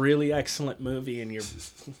a really excellent movie in your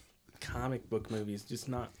comic book movie is just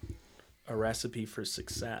not a recipe for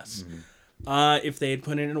success. If they had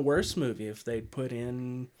put in a worse movie, if they'd put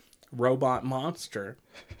in Robot Monster,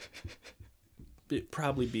 it'd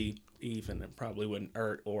probably be even. It probably wouldn't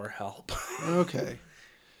hurt or help. Okay.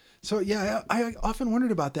 So yeah, I often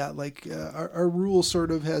wondered about that. Like our rule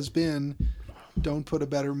sort of has been, don't put a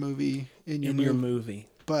better movie in your your movie. movie.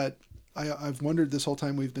 But I've wondered this whole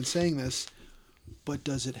time we've been saying this. But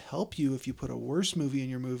does it help you if you put a worse movie in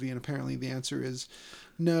your movie? And apparently the answer is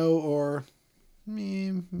no, or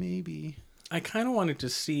maybe. I kind of wanted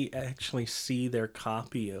to actually see their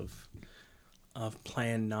copy of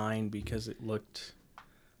Plan 9 because it looked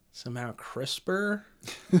somehow crisper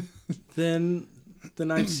than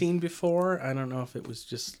I've seen before. I don't know if it was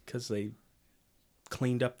just because they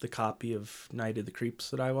cleaned up the copy of Night of the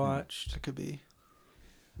Creeps that I watched. That could be.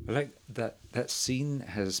 I like that scene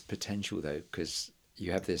has potential though, because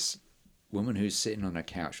you have this woman who's sitting on a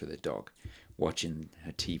couch with a dog watching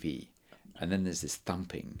her TV, and then there's this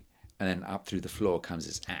thumping, and then up through the floor comes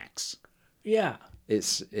this axe. Yeah.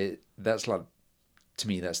 That's like, to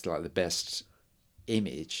me, that's like the best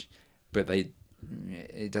image, but they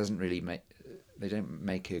don't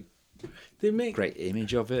make a great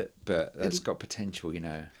image of it, but that's got potential, you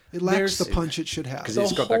know. It lacks the punch it should have. Because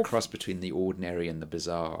it's got that cross between the ordinary and the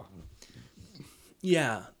bizarre.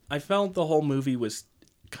 Yeah. I felt the whole movie was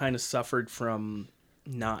kind of suffered from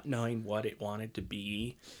not knowing what it wanted to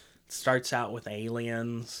be. It starts out with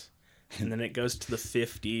aliens, and then it goes to the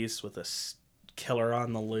 50s with a killer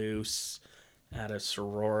on the loose at a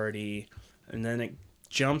sorority, and then it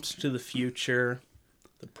jumps to the future,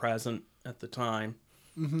 the present at the time.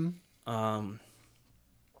 Mm-hmm.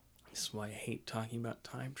 This is why I hate talking about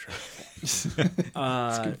time travel. It's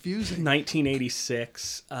confusing.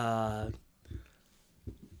 1986, and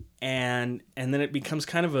then it becomes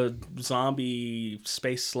kind of a zombie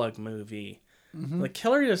space slug movie. The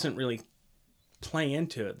killer doesn't really play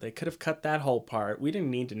into it. They could have cut that whole part. We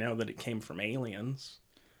didn't need to know that it came from aliens.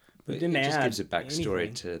 It just gives a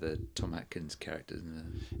backstory to the Tom Atkins character,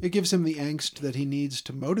 doesn't it? It gives him the angst that he needs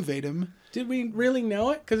to motivate him. Did we really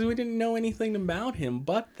know it? Because we didn't know anything about him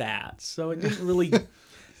but that. So it didn't really...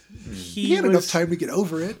 He had enough time to get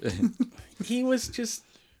over it. He was just...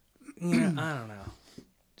 I don't know.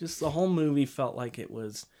 Just the whole movie felt like it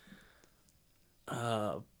was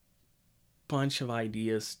a bunch of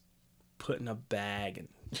ideas put in a bag and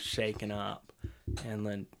shaken up and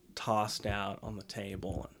then tossed out on the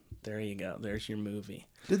table. And there you go. There's your movie.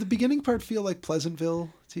 Did the beginning part feel like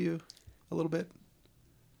Pleasantville to you? A little bit?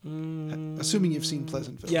 Assuming you've seen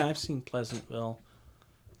Pleasantville. Yeah, I've seen Pleasantville.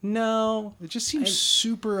 No. It just seems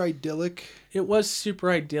super idyllic. It was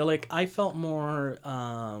super idyllic. I felt more...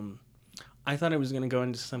 I thought it was going to go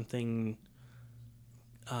into something...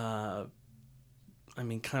 kind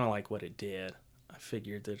of like what it did. I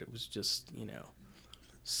figured that it was just,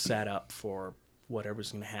 set up for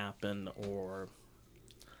whatever's going to happen, or...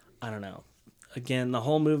 I don't know. Again, the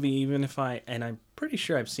whole movie, even if and I'm pretty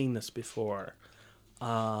sure I've seen this before,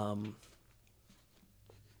 the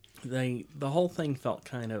whole thing felt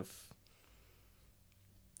kind of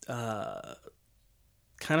a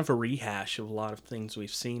rehash of a lot of things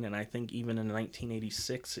we've seen, and I think even in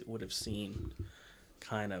 1986 it would have seemed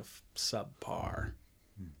kind of subpar.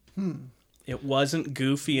 It wasn't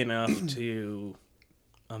goofy enough to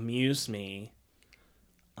amuse me.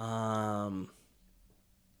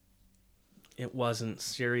 It wasn't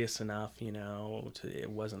serious enough,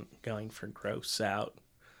 it wasn't going for gross out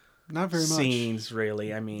Not very much. scenes,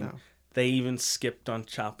 really. I mean, No. they even skipped on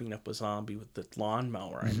chopping up a zombie with the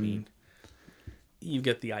lawnmower. I mean, you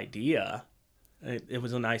get the idea. It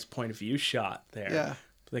was a nice point of view shot there. Yeah.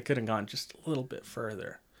 They could have gone just a little bit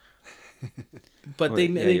further. But they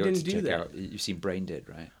didn't do that. You've seen Brain Dead,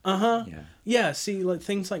 right? Uh-huh. Yeah. Yeah, see, like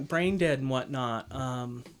things like Brain Dead and whatnot. I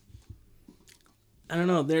don't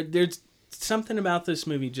know. There's something about this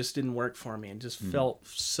movie just didn't work for me. It just felt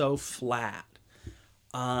so flat.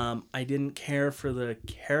 I didn't care for the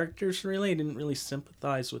characters really. I didn't really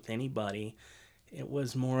sympathize with anybody. It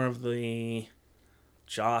was more of the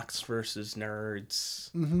jocks versus nerds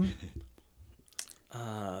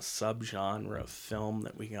subgenre of film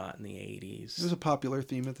that we got in the 80s. It was a popular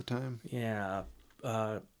theme at the time. Yeah.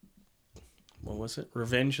 What was it?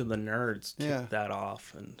 Revenge of the Nerds kicked that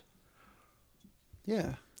off, and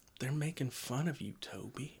Yeah. they're making fun of you,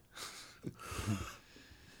 Toby.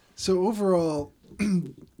 So overall,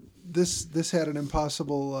 this had an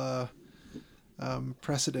impossible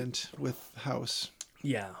precedent with House.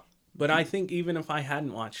 Yeah. But I think even if I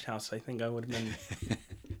hadn't watched House, I think I would have been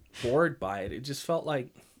bored by it. It just felt like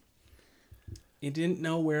it didn't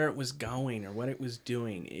know where it was going or what it was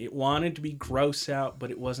doing. It wanted to be gross out, but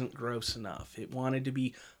it wasn't gross enough. It wanted to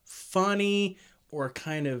be funny or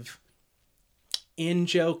kind of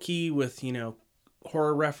in-jokey with,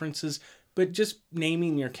 horror references, but just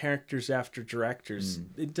naming your characters after directors,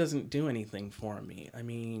 it doesn't do anything for me. I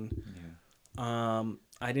mean,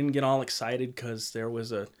 I didn't get all excited because there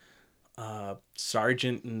was a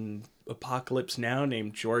sergeant in Apocalypse Now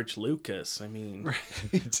named George Lucas. I mean,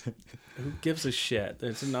 Right. who gives a shit?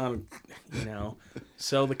 There's not,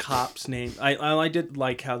 So the cops name. I did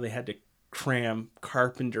like how they had to cram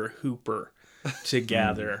Carpenter Hooper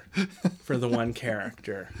together for the one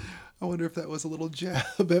character. I wonder if that was a little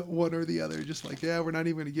jab at one or the other. Just like, we're not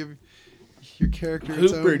even going to give your character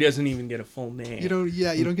its Hooper own. doesn't even get a full name. You don't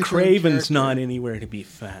get your own Craven's character. not anywhere to be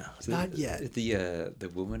found. Not yet.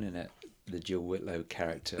 The woman in it, the Jill Whitlow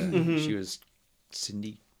character, she was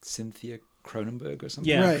Cynthia Cronenberg or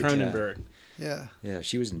something. Yeah, Right. Cronenberg. Yeah. Yeah,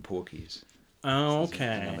 she was in Porky's. Oh,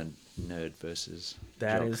 okay. Another nerd versus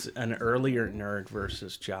That jock. is an earlier nerd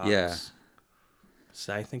versus jocks. Yeah.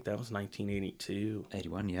 So I think that was 1982,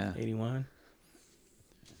 81, yeah. 81.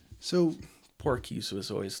 So Porky's was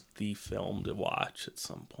always the film to watch at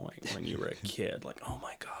some point when you were a kid. Like, oh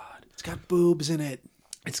my God. it's got boobs in it.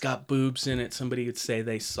 It's got boobs in it. Somebody would say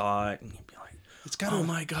they saw it, and you'd be like, It's got oh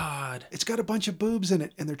my God. It's got a bunch of boobs in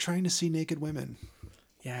it, and they're trying to see naked women.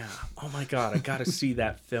 Yeah. Oh my God. I got to see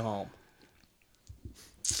that film.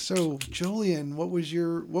 So, Jolien, what was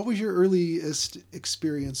your earliest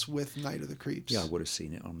experience with Night of the Creeps? Yeah, I would have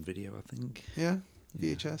seen it on video, I think. Yeah,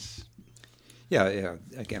 VHS. Yeah.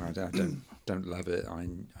 Again, I don't love it. I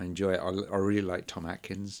enjoy it. I really like Tom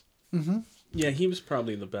Atkins. Yeah, he was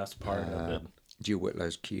probably the best part of it. Jill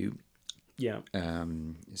Whitlow's cute. Yeah.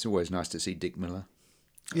 It's always nice to see Dick Miller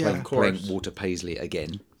Yeah, playing Walter Paisley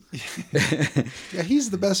again. yeah, he's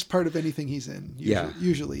the best part of anything he's in.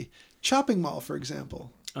 Usually. Chopping Mall, for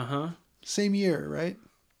example. Uh-huh. Same year, right?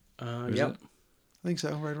 Yep. I think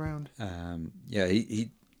so, right around. Yeah, he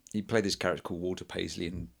played this character called Walter Paisley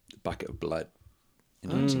in Bucket of Blood in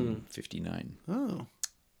 1959. Oh,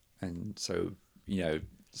 And so,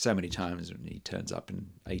 so many times when he turns up in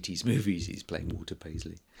 80s movies, he's playing Walter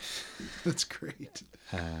Paisley. that's great.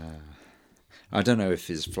 I don't know if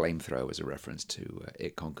his flamethrower was a reference to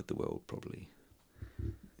It Conquered the World, probably.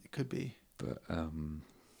 It could be. But,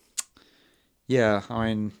 yeah, I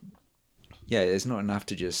mean, it's not enough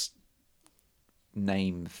to just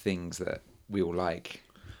name things that we all like.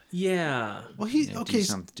 Yeah. Well,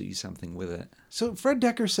 Do something with it. So Fred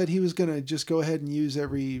Decker said he was going to just go ahead and use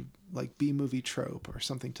every B-movie trope or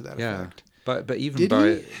something to that effect. But even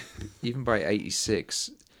Did even by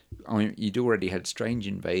 86, I mean, you'd already had Strange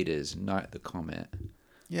Invaders, Night of the Comet.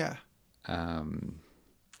 Yeah.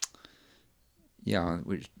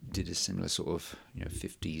 Which did a similar sort of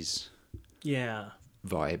 50s Yeah.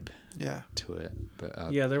 vibe Yeah. to it.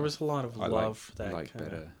 But There was a lot of love for that like kind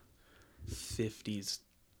better. of 50s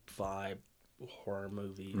vibe horror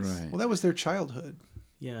movies. Right. Well, that was their childhood.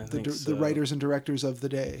 Yeah, I The think so. writers and directors of the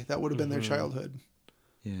day. That would have been their childhood.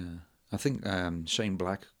 Yeah. I think Shane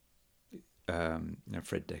Black,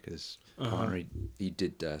 Fred Decker's partner, he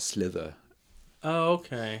did Slither Oh,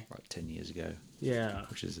 okay. like 10 years ago, Yeah.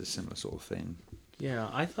 which is a similar sort of thing. Yeah,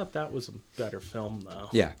 I thought that was a better film, though.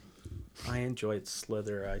 Yeah. I enjoyed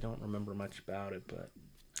Slither. I don't remember much about it, but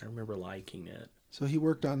I remember liking it. So he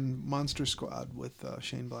worked on Monster Squad with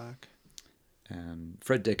Shane Black.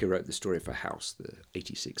 Fred Decker wrote the story for House, the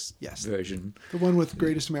 86 Yes. version. The one with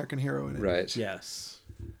Greatest American Hero in it. Right. Yes.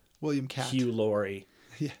 William Catt. Hugh Laurie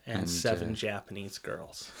Yeah. and 7 Japanese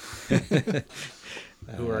girls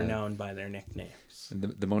who are known by their nicknames. And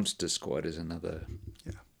the Monster Squad is another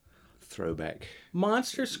throwback.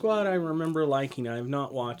 Monster Squad, I remember liking. I have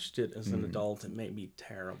not watched it as an adult. It may be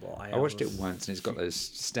terrible. I watched it once, and it's got those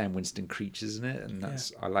Stan Winston creatures in it, and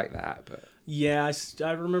I like that. But Yeah,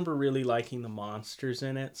 I remember really liking the monsters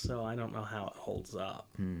in it, so I don't know how it holds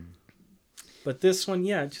up. But this one,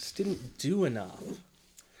 it just didn't do enough.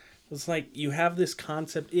 It's like you have this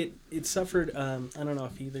concept. It suffered. I don't know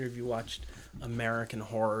if either of you watched American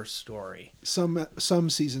Horror Story. Some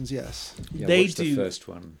seasons, yes. Yeah, They watched do- the first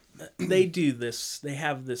one. They do this. They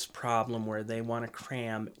have this problem where they want to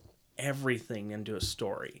cram everything into a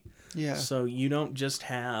story. Yeah. So you don't just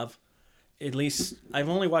have. At least I've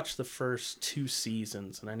only watched the first 2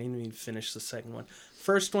 seasons, and I didn't even finish the second one.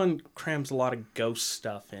 First one crams a lot of ghost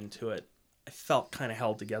stuff into it. I felt kind of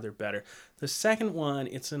held together better. The second one,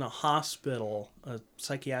 it's in a hospital, a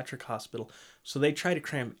psychiatric hospital, so they try to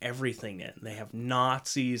cram everything in. They have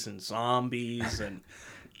Nazis and zombies and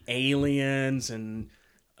aliens and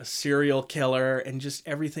a serial killer and just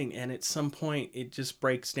everything. And at some point, it just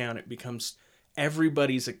breaks down. It becomes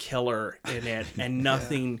everybody's a killer in it, and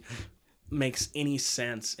nothing makes any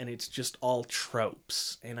sense, and it's just all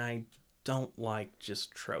tropes. And I don't like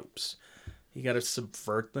just tropes. You got to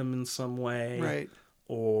subvert them in some way, Right.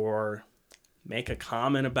 or make a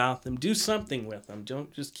comment about them. Do something with them.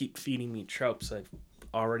 Don't just keep feeding me tropes. I've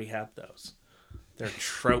already had those. They're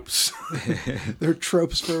tropes. They're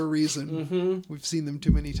tropes for a reason. We've seen them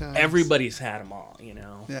too many times. Everybody's had them all, you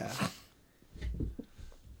know. Yeah.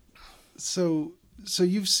 So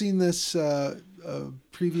you've seen this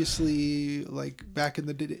previously, like back in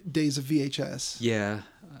the days of VHS. Yeah.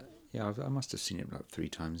 Yeah, I must have seen it like 3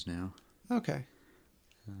 times now. Okay.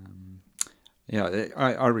 Yeah,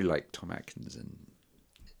 I really like Tom Atkins and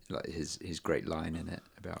like his great line in it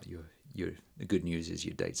about your the good news is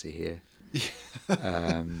your dates are here.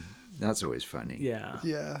 That's always funny. Yeah.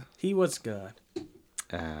 Yeah. He was good.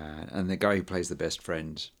 And the guy who plays the best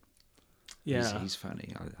friend, Yeah. he's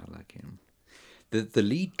funny. I like him. The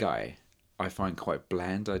lead guy I find quite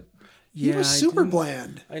bland. He was I super didn't-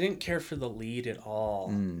 bland. I didn't care for the lead at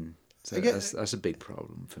all. So I guess- that's a big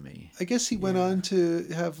problem for me. I guess he went on to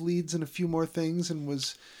have leads in a few more things and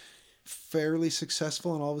was fairly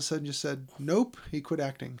successful, and all of a sudden just said, nope, he quit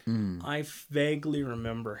acting. I vaguely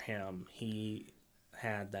remember him. He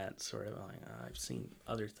had that sort of like, I've seen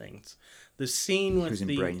other things. The scene He with was in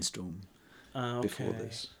the Brainstorm okay. before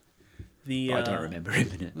this. The I don't remember him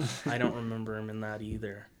in it. I don't remember him in that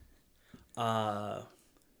either. Damn,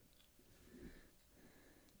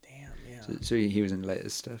 yeah. So he was in later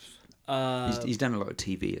stuff. He's done a lot of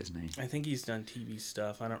TV, hasn't he? I think he's done TV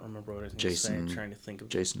stuff. I don't remember what I was going to say. Jason- I'm trying to think of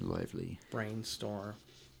Jason Lively. Brainstorm.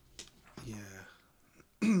 Yeah.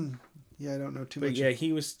 Yeah, I don't know too But much. yeah,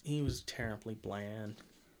 he was terribly bland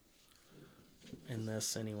in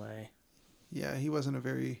this anyway. Yeah, he wasn't a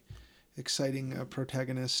very exciting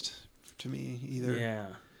protagonist to me either. Yeah.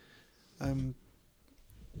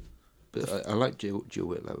 But I like Jill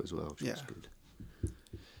Whitlow as well. She's Yeah. good.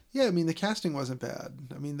 Yeah, I mean, the casting wasn't bad.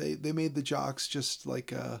 I mean, they made the jocks just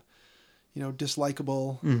like,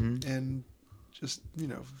 dislikable and just,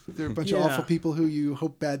 they're a bunch of Yeah. awful people who you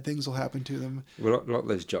hope bad things will happen to them. Well, a lot of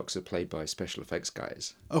those jocks are played by special effects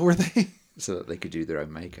guys, Oh, were they? so that they could do their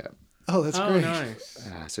own makeup. Oh, that's Oh, great. nice.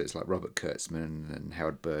 So it's like Robert Kurtzman and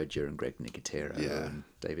Howard Berger and Greg Nicotero Yeah. and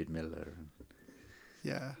David Miller.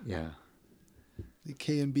 Yeah, Yeah, the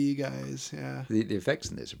K&B guys. Yeah, the effects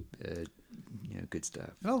in this, are, good stuff.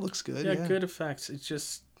 oh, looks good. Yeah, Yeah, good effects. It's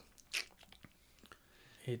just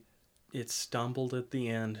it stumbled at the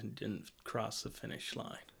end and didn't cross the finish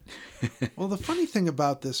line. Well, the funny thing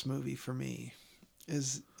about this movie for me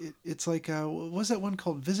is it's like what was that one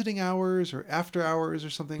called, Visiting Hours or After Hours or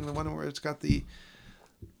something? The one where it's got the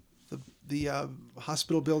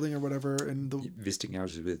hospital building or whatever, and the Visiting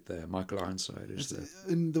Hours with Michael Ironside.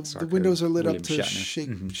 and the Psycho windows are lit William up to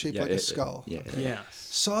Shatner. shape Yeah, like a skull. Yeah. Yes.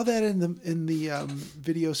 Saw that in the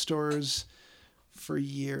video stores for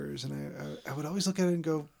years, and I would always look at it and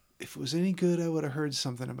go, if it was any good, I would have heard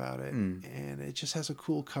something about it. And it just has a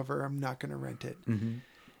cool cover. I'm not going to rent it.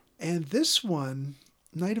 And this one,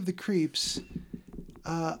 Night of the Creeps,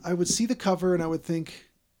 I would see the cover and I would think,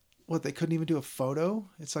 what, they couldn't even do a photo?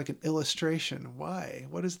 It's like an illustration. Why?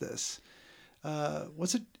 What is this?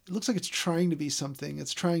 What's it? It looks like it's trying to be something.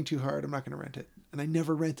 It's trying too hard. I'm not going to rent it. And I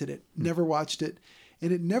never rented it, never watched it.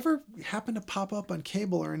 And it never happened to pop up on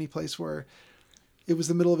cable or any place where it was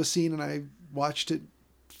the middle of a scene and I watched it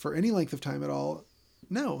for any length of time at all.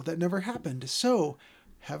 No, that never happened. So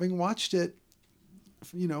having watched it,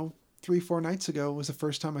 3-4 nights ago was the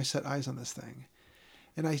first time I set eyes on this thing.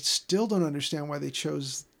 And I still don't understand why they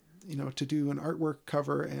chose, to do an artwork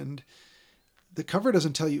cover, and the cover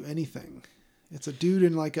doesn't tell you anything. It's a dude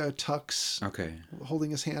in like a tux Okay.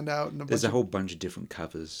 holding his hand out. And There's a whole bunch of different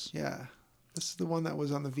covers. Yeah. This is the one that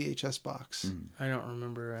was on the VHS box. I don't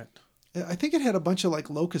remember it. I think it had a bunch of like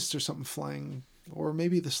locusts or something flying, or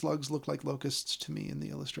maybe the slugs looked like locusts to me in the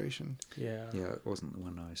illustration. Yeah. Yeah, it wasn't the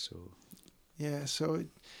one I saw. Yeah, so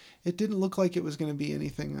it didn't look like it was going to be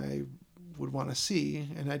anything I would want to see,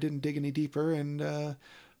 and I didn't dig any deeper. And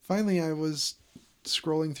finally, I was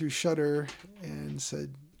scrolling through Shudder and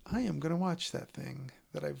said, I am going to watch that thing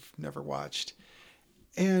that I've never watched.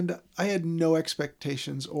 And I had no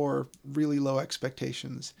expectations, or really low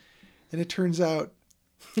expectations. And it turns out,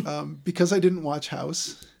 because I didn't watch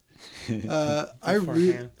House, I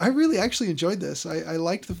really actually enjoyed this. I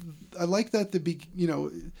liked that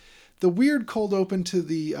the weird cold open to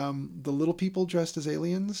the little people dressed as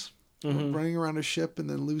aliens, running around a ship and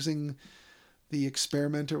then losing the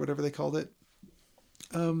experiment or whatever they called it.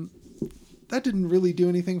 That didn't really do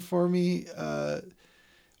anything for me.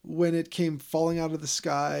 When it came falling out of the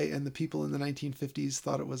sky and the people in the 1950s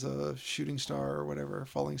thought it was a shooting star or whatever,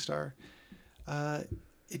 falling star,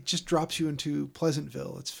 it just drops you into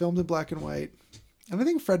Pleasantville. It's filmed in black and white. And I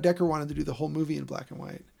think Fred Dekker wanted to do the whole movie in black and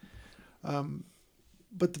white.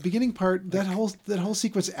 But the beginning part, that whole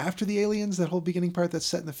sequence after the aliens, that whole beginning part that's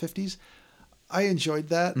set in the 50s, I enjoyed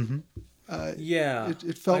that.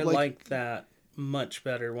 It felt I like... liked that much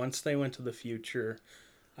better. Once they went to the future,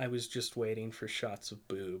 I was just waiting for shots of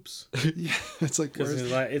boobs. Yeah, it's like... Because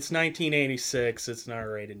it's 1986, it's an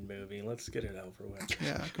R-rated movie. Let's get it over with.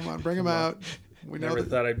 Yeah, come on, bring them out. We Never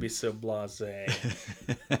thought I'd be so blasé.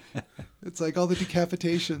 It's like all the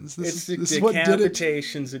decapitations. This It's is what did it.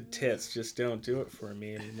 decapitations and tits just don't do it for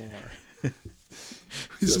me anymore.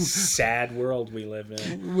 It's a sad world we live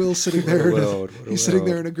in. Will's sitting there. He's sitting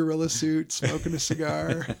there world. in a gorilla suit, smoking a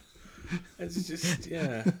cigar. It's just,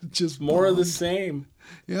 Just more of the bombed. same.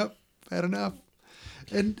 Yep, had enough.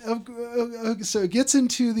 And so it gets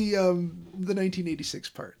into the 1986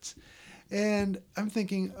 parts, and I'm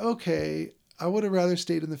thinking, okay, I would have rather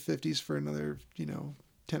stayed in the 50s for another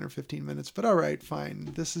 10 or 15 minutes, but all right,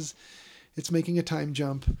 fine. It's making a time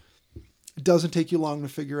jump. It doesn't take you long to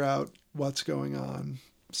figure out what's going on,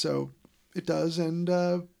 so it does, and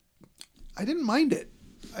I didn't mind it.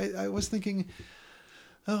 I was thinking,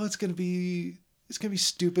 oh, it's gonna be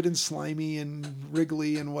stupid and slimy and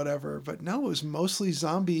wriggly and whatever, but no, it was mostly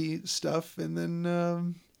zombie stuff, and then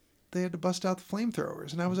they had to bust out the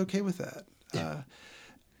flamethrowers, and I was okay with that. Yeah.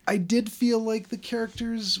 I did feel like the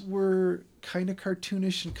characters were kind of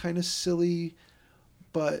cartoonish and kind of silly,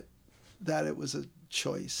 but that it was a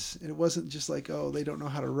choice. It wasn't just like, oh, they don't know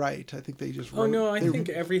how to write. I think they just wrote. Oh no, I think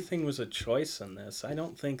everything was a choice in this. I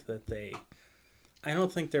don't think there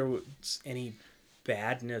was any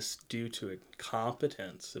badness due to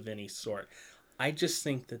incompetence of any sort. I just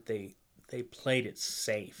think that they played it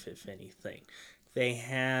safe, if anything. They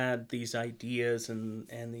had these ideas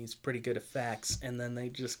and these pretty good effects, and then they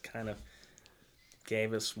just kind of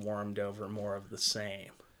gave us warmed over more of the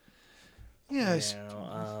same. Yeah.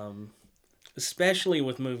 Especially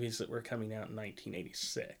with movies that were coming out in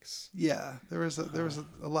 1986. Yeah, there was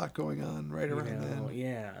a lot going on right around then.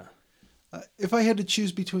 Yeah. If I had to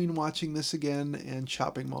choose between watching this again and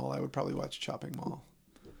Chopping Mall, I would probably watch Chopping Mall.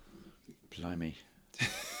 Blimey.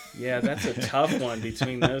 Yeah, that's a tough one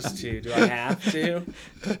between those two. Do I have to?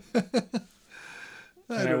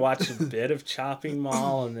 Can I watch a bit of Chopping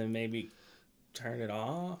Mall and then maybe turn it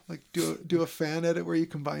off? Like do a fan edit where you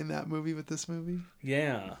combine that movie with this movie?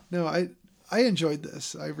 Yeah. No, I enjoyed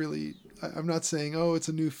this. I'm not saying, oh, it's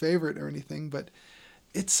a new favorite or anything, but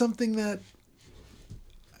it's something that,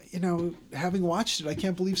 having watched it, I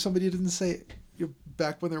can't believe somebody didn't say,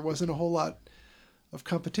 back when there wasn't a whole lot of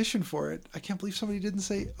competition for it, I can't believe somebody didn't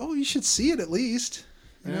say, oh, you should see it at least.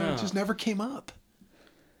 It just never came up.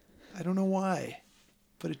 I don't know why,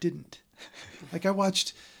 but it didn't. Like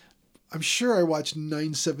I'm sure I watched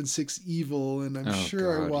 976 Evil, and I'm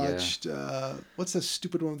sure I watched, what's that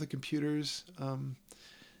stupid one with the computers?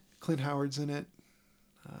 Clint Howard's in it.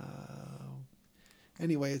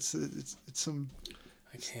 Anyway, it's some...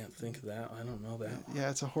 I can't think of that. I don't know that. Yeah,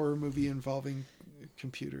 it's a horror movie involving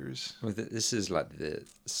computers. Well, this is like the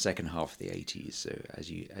second half of the 80s, so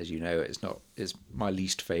as you know, it's my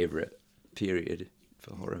least favorite period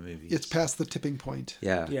for horror movies. It's past the tipping point.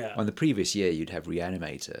 Yeah. Yeah. On the previous year, you'd have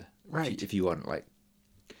Reanimator. Right. If you want like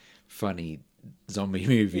funny zombie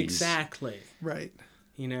movies. Exactly. Right.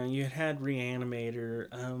 You had Reanimator.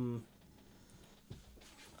 I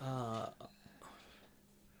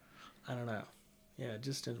don't know. Yeah, it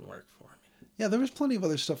just didn't work for me. Yeah, there was plenty of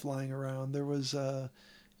other stuff lying around. There was, there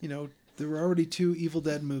were already 2 Evil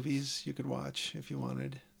Dead movies you could watch if you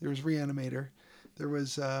wanted. There was Reanimator. There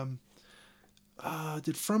was,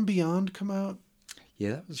 did From Beyond come out?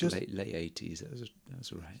 Yeah, that was just late 80s. That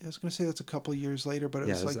was all right. I was going to say that's a couple years later, but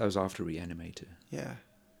that was after Reanimator. Yeah.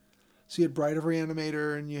 So you had Bride of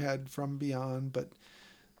Reanimator and you had From Beyond, but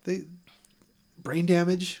Brain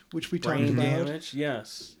Damage, which we talked about. Brain Damage,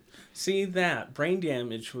 yes. See that Brain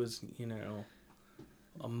Damage was,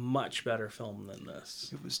 a much better film than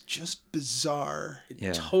this. It was just bizarre.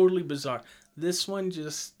 Yeah. Totally bizarre. This one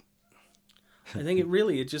just, I think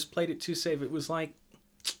it just played it too safe. It was like,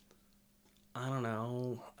 I don't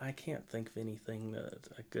know. I can't think of anything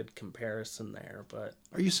a good comparison there, but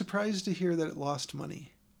Are you surprised to hear that it lost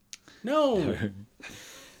money? no.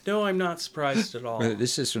 No, I'm not surprised at all. Well,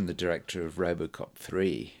 this is from the director of RoboCop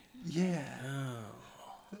 3. Yeah.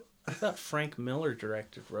 I thought Frank Miller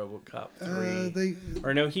directed RoboCop 3. They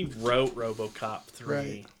Or no, he wrote RoboCop 3.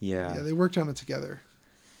 Right. Yeah. Yeah, they worked on it together.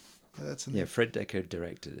 Yeah, that's in Yeah, Fred Decker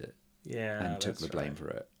directed it Yeah, and took the that's blame right. for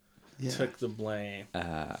it. yeah. Took the blame.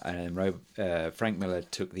 And then Frank Miller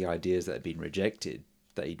took the ideas that had been rejected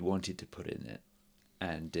that he'd wanted to put in it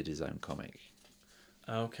and did his own comic.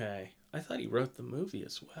 Okay. I thought he wrote the movie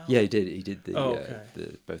as well. Yeah, he did. He did the, okay.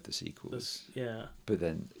 both the sequels. Yeah. But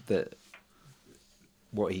then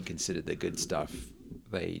what he considered the good stuff,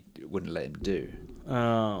 they wouldn't let him do.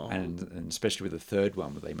 Oh. And especially with the third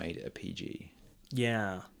one, where they made it a PG.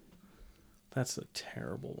 Yeah. That's a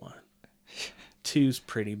terrible one. 2's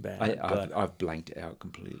pretty bad, but I've blanked it out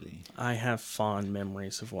completely. I have fond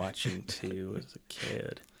memories of watching 2 as a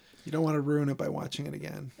kid. You don't want to ruin it by watching it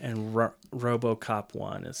again. And RoboCop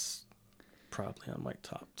 1 is probably on my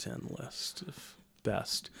top 10 list of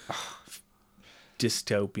best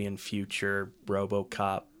dystopian future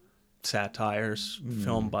RoboCop satires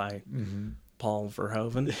filmed by Paul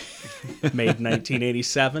Verhoeven, made in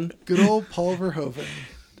 1987. Good old Paul Verhoeven.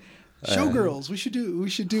 Showgirls. We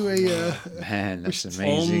should do a. Man, that's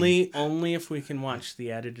amazing. Only if we can watch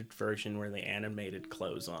the edited version where they animated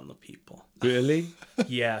clothes on the people. Really?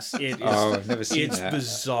 Yes, it is. Oh, I've never seen that. It's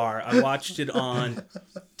bizarre. I watched it on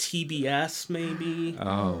TBS, maybe.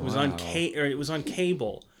 Oh, it was wow. it was on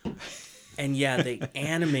cable, and yeah, they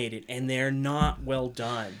animated, and they're not well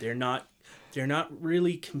done. They're not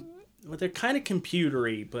really. Well, they're kind of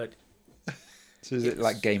computery, but. So is it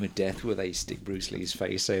like Game of Death where they stick Bruce Lee's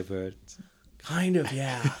face over? Kind of,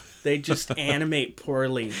 yeah. They just animate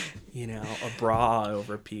poorly, a bra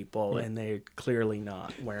over people, and they're clearly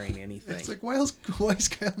not wearing anything. It's like, why is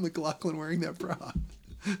Kyle MacLachlan wearing that bra?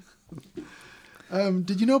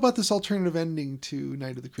 Did you know about this alternative ending to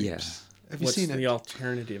Night of the Creeps? Yeah. Have you What's seen the it?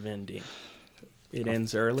 alternative ending? It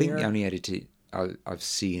ends I think earlier? the only edit I've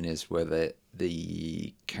seen is where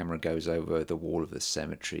the camera goes over the wall of the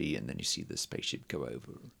cemetery and then you see the spaceship go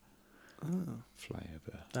over. Fly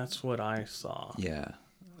over. That's what I saw. Yeah.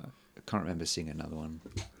 I can't remember seeing another one.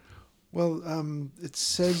 Well, it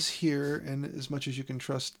says here, and as much as you can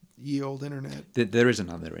trust ye old internet, There is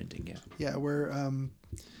another ending, yeah. yeah, where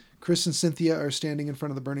Chris and Cynthia are standing in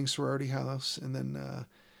front of the burning sorority house, and then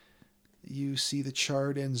you see the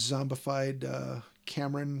charred and zombified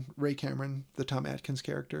Ray Cameron, the Tom Atkins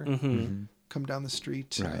character, come down the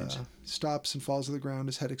street, Right. stops and falls to the ground.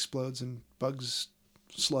 His head explodes, and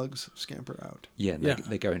slugs scamper out. Yeah, and Yeah.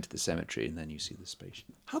 They go into the cemetery and then you see the spaceship.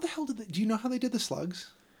 How the hell do you know how they did the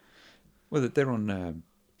slugs? Well, they're on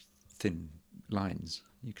thin lines.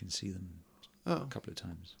 You can see them Oh, a couple of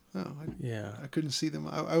times. Yeah. I couldn't see them.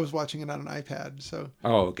 I was watching it on an iPad, so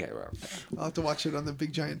Oh, okay. Well, I'll have to watch it on the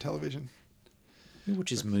big giant television. who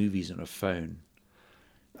watches movies on a phone?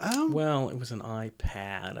 Well, it was an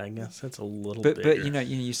iPad. I guess that's a little But bigger.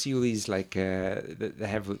 you see all these like they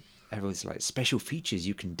have all these like special features.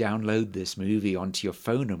 You can download this movie onto your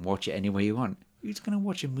phone and watch it anywhere you want. Who's gonna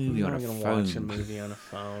watch a movie on a I'm not going to phone? watch a movie on a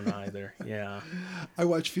phone either. Yeah. I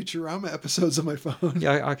watch Futurama episodes on my phone.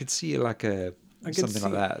 Yeah, I could see like could something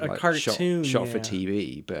like see that, a like cartoon, shot for yeah.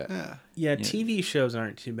 TV. But Yeah, TV shows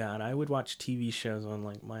aren't too bad. I would watch TV shows on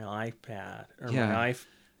like my iPad or my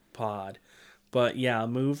iPod. But yeah, a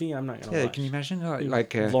movie, I'm not going to watch. Can you imagine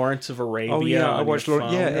like Lawrence of Arabia? Oh yeah, I on watched your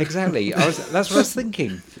Lawrence. Yeah, phone? exactly. That's what I was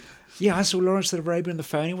thinking. Yeah, I saw Lawrence of Arabia on the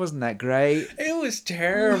phone. It wasn't that great. It was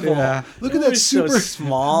terrible. Yeah. Look It at that was so super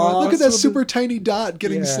small. Look at that super tiny dot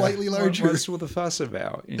getting Yeah. slightly larger. What's all the fuss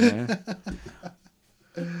about? You know.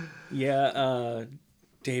 Yeah,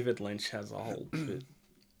 David Lynch has a whole good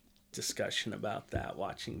discussion about that,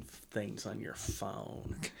 watching things on your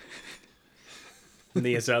phone. And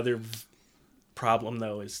his other problem,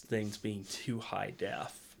 though, is things being too high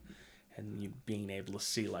def and you being able to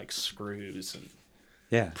see like screws and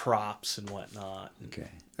Yeah. props and whatnot. And Okay.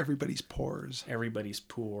 Everybody's pores. everybody's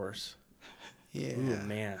pores. Yeah. Ooh,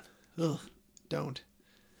 man. Ugh, don't.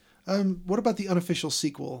 What about the unofficial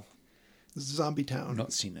sequel, Zombie Town?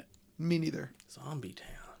 Not seen it. Me neither. Zombie Town.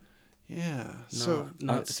 Yeah. No, So I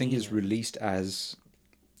not think seen it's it. released as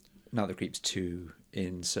Night of the Creeps 2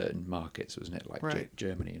 in certain markets, wasn't it? Like Right.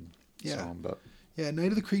 Germany and so Yeah. on. But Yeah, Night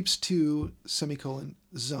of the Creeps 2, Zombie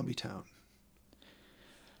Town.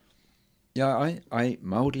 Yeah, I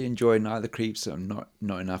mildly enjoy Night of the Creeps. I'm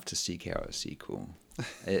not enough to seek out a sequel.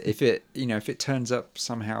 If it turns up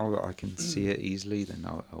somehow that I can see it easily, then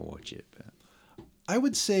I'll watch it. But I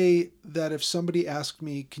would say that if somebody asked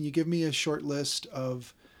me, can you give me a short list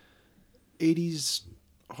of 80s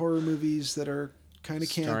horror movies that are kind of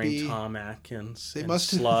campy? Starring Tom Atkins They and must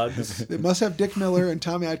slugs. They must have Dick Miller and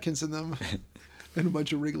Tom Atkins in them and a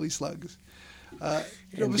bunch of wriggly slugs. And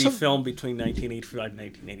be filmed between 1985 and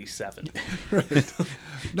 1987. Right.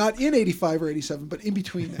 Not in 85 or 87, but in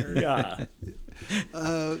between there. Yeah.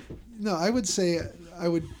 No, I would say I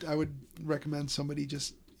would recommend somebody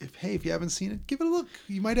just if you haven't seen it, give it a look.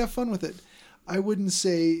 You might have fun with it. I wouldn't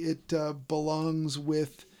say it belongs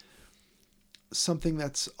with something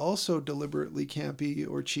that's also deliberately campy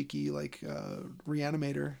or cheeky like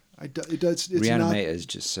Reanimator. Reanimator is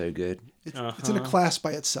just so good. It's in a class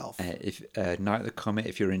by itself. If Night of the Comet,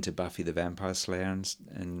 if you're into Buffy the Vampire Slayer,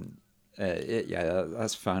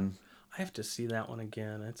 that's fun. I have to see that one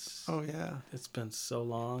again. It's been so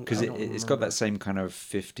long because it's got that same kind of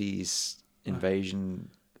 50s invasion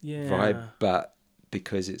vibe, but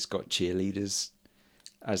because it's got cheerleaders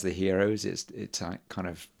as the heroes, it's kind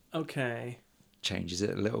of changes it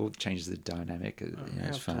a little, changes the dynamic. I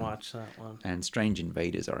have fun to watch that one. And Strange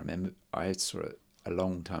Invaders, I remember I saw it a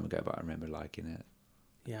long time ago, but I remember liking it.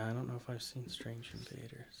 Yeah, I don't know if I've seen Strange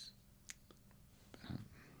Invaders.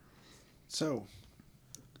 So,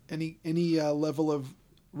 any level of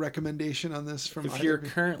recommendation on this from? If you're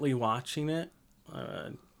currently watching it,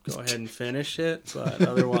 go ahead and finish it. But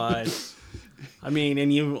otherwise, I mean,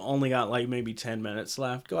 and you only got like maybe 10 minutes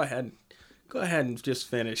left. Go ahead and just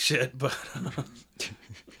finish it. But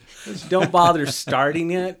don't bother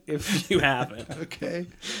starting it if you haven't. Okay.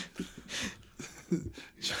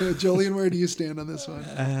 Jolien, where do you stand on this one?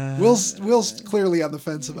 Will's clearly on the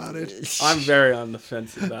fence about it. I'm very on the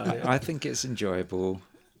fence about it. I think it's enjoyable.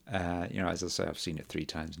 As I say, I've seen it 3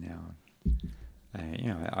 times now.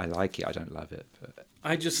 I like it. I don't love it, but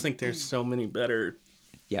I just think there's so many better,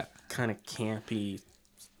 yeah, kind of campy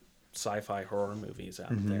sci-fi horror movies out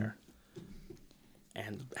there.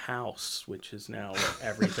 And House, which is now what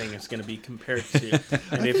everything is going to be compared to.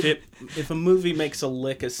 And if a movie makes a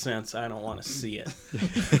lick of sense, I don't want to see it.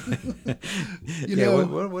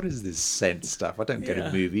 What is this sense stuff? I don't go to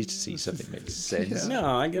movies to see something that makes sense. No,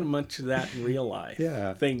 I get much of that in real life.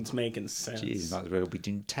 Yeah. Things making sense. Jeez, might as well be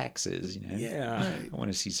doing taxes, Yeah. Right. I want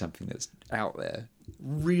to see something that's out there.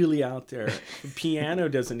 Really out there. If a piano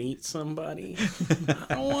doesn't eat somebody,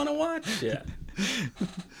 I don't want to watch it.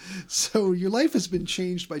 So your life has been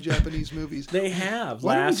changed by Japanese movies. They have.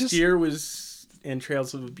 Why don't we Last just- year was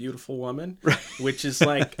Entrails of a Beautiful Woman, which is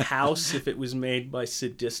like House if it was made by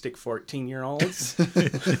sadistic 14-year-olds.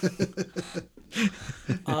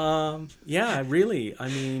 Yeah, really. I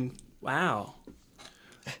mean, wow.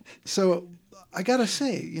 So I gotta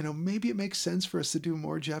say, maybe it makes sense for us to do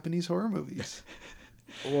more Japanese horror movies.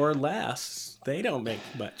 Or less. They don't make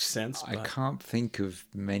much sense. I But can't think of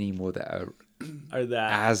many more that are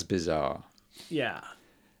that as bizarre yeah.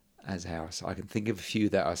 as House. I can think of a few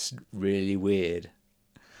that are really weird.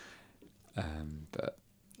 But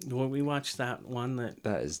Well, we watched that one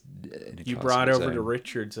that is in a you class brought of its over to own.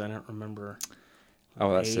 Richards. I don't remember.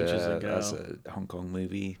 That's ages ago. that's a Hong Kong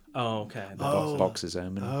movie. Oh, okay. Boxer's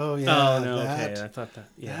Omen. Oh yeah. Oh, no, okay. I thought that.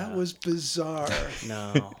 Yeah. That was bizarre.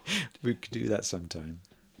 No. We could do that sometime.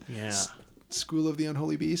 Yeah. School of the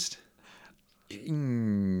Unholy Beast.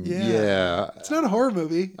 Yeah. It's not a horror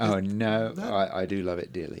movie. Oh no, I do love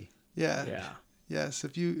it dearly. Yeah. Yeah. Yes.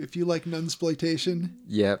 If you like nunsploitation,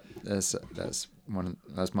 Yep, that's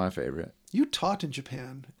my favorite. you taught in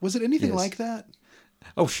Japan. Was it anything Yes. like that?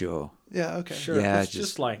 Oh sure. Yeah. Okay. Sure. Yeah, it's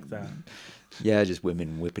just like that. Yeah, just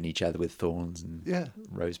women whipping each other with thorns and Yeah.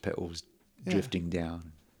 rose petals Yeah. drifting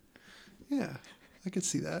down. Yeah. I could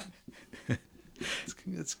see that.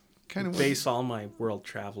 It's kind of Base all my world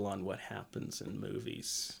travel on what happens in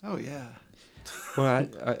movies. Oh yeah. Well,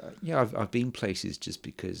 I've been places just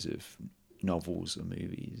because of novels or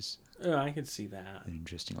movies. Oh, I could see that.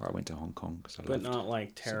 Interesting. Like I went to Hong Kong because I But loved not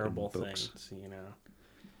like terrible books. things,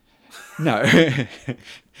 No.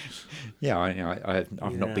 Yeah, I've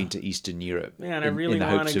not Yeah. been to Eastern Europe. Man, I in really the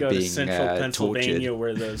want hopes to of go to being, central Pennsylvania tortured.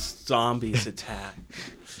 where those zombies attack.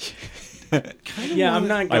 Yeah, I'm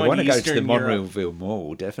not I going want to to go to Eastern the Europe. Monroeville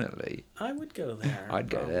Mall, definitely. I would go there. I'd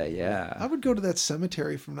go there, yeah. I would go to that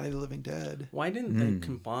cemetery from Night of the Living Dead. Why didn't they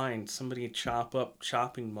combine somebody chop up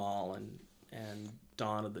Shopping Mall and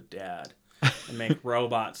Dawn of the Dead and make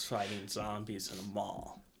robots fighting zombies in a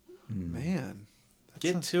mall? Man,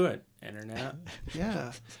 Get to it, internet.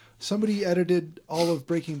 Yeah. Somebody edited all of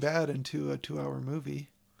Breaking Bad into a 2-hour movie.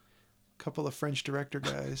 A couple of French director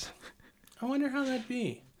guys. I wonder how that'd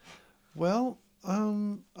be. Well,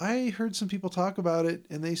 I heard some people talk about it,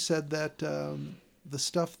 and they said that the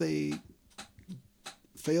stuff they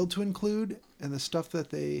failed to include and the stuff that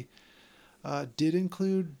they did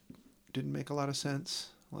include didn't make a lot of sense.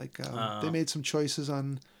 Like they made some choices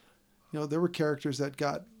on, there were characters that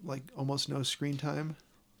got like almost no screen time.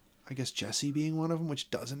 I guess Jesse being one of them, which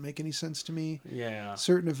doesn't make any sense to me. Yeah.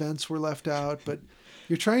 Certain events were left out, but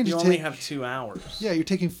you're trying to You only have 2 hours. Yeah, you're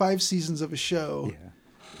taking 5 seasons of a show. Yeah.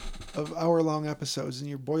 Of hour-long episodes, and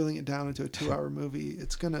you're boiling it down into a 2-hour movie.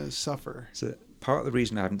 It's gonna suffer. So part of the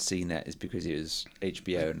reason I haven't seen that is because it was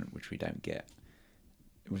HBO, which we don't get,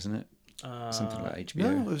 wasn't it? Something like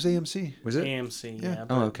HBO. No, it was AMC. Was it? AMC, Yeah. yeah.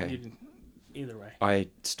 Oh, okay. Either way. I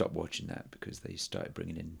stopped watching that because they started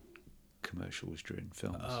bringing in commercials during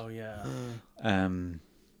films. Oh, yeah. And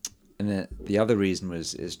then the other reason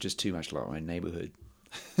was it's just too much like my neighborhood.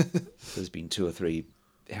 There's been 2 or 3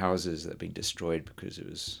 houses that have been destroyed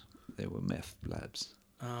because they were meth labs.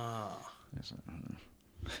 Ah. I don't know.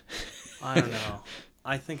 I don't know.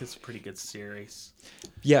 I think it's a pretty good series.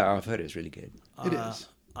 Yeah, I've heard it's really good. It is.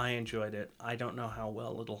 I enjoyed it. I don't know how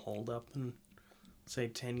well it'll hold up in, say,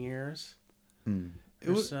 10 years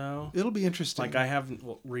or so. It'll be interesting. Like, I haven't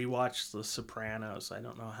rewatched The Sopranos. I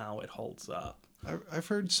don't know how it holds up. I've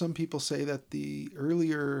heard some people say that the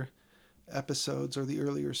earlier episodes or the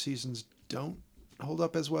earlier seasons don't hold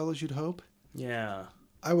up as well as you'd hope. Yeah.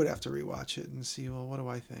 I would have to rewatch it and see, well, what do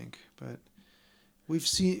I think? But we've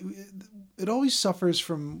seen it always suffers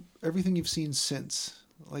from everything you've seen since,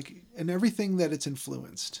 like, and everything that it's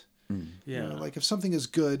influenced. Yeah. Like if something is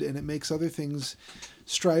good and it makes other things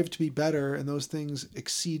strive to be better, and those things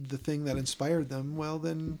exceed the thing that inspired them, well,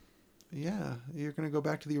 then, yeah, you're going to go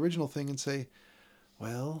back to the original thing and say,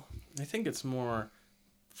 well, I think it's more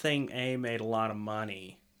thing A made a lot of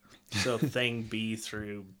money, so thing B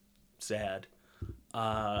through Z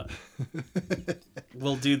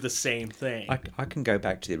will do the same thing. I can go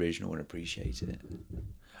back to the original and appreciate it.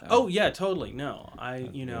 Oh yeah, totally. No,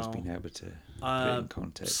 Just being able to put it in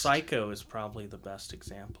context. Psycho is probably the best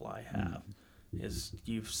example I have. Is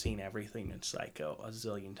you've seen everything in Psycho a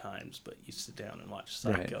zillion times, but you sit down and watch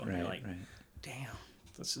Psycho and you're like, damn,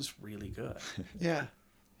 this is really good. yeah.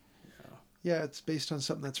 Yeah, it's based on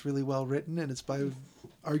something that's really well written, and it's by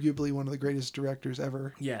arguably one of the greatest directors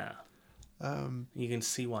ever. Yeah. You can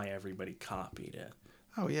see why everybody copied it.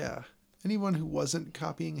 Oh, yeah. Anyone who wasn't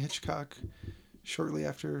copying Hitchcock shortly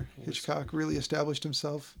after Hitchcock really established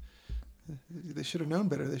himself, they should have known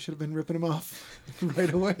better. They should have been ripping him off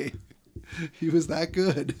right away. He was that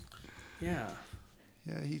good. Yeah.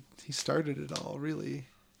 Yeah, he started it all, really.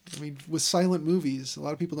 I mean, with silent movies, a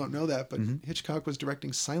lot of people don't know that, but Hitchcock was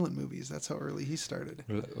directing silent movies. That's how early he started.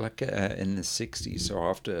 Like in the 60s, so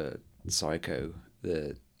after Psycho,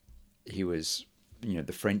 he was,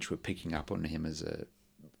 the French were picking up on him as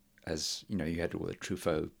you had all the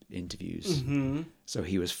Truffaut interviews. Mm-hmm. So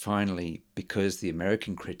he was finally, because the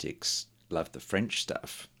American critics loved the French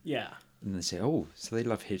stuff. Yeah. And they say, oh, so they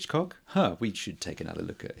love Hitchcock? Huh, we should take another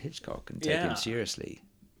look at Hitchcock and take him seriously.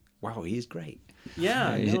 Wow, he is great.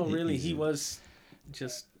 Yeah, no, really, he was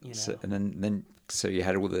just, So, and then you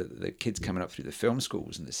had all the kids coming up through the film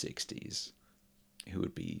schools in the 60s who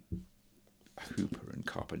would be Hooper and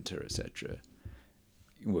Carpenter, etc.,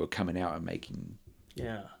 who were coming out and making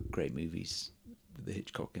great movies with the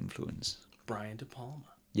Hitchcock influence. Brian De Palma.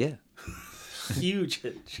 Yeah. Huge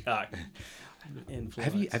Hitchcock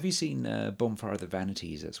influence. Have you seen Bonfire of the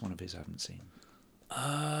Vanities? That's one of his I haven't seen.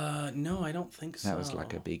 No, I don't think so. That was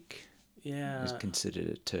like a big... Yeah. It was considered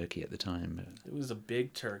a turkey at the time. It was a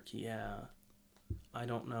big turkey, yeah. I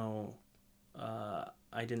don't know.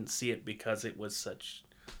 I didn't see it because it was such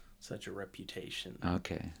a reputation.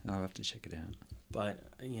 Okay, I'll have to check it out. But,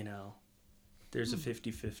 there's a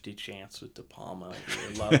 50-50 chance with De Palma.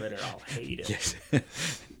 You'll love it or I'll hate it. Yes.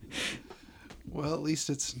 Well, at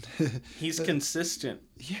least it's... He's consistent.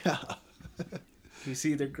 Yeah. He's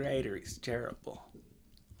either great or he's terrible.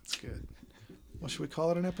 That's good. Well, should we call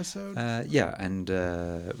it an episode? Yeah, and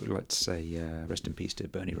we'd like to say rest in peace to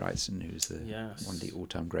Bernie Wrightson, who's one of the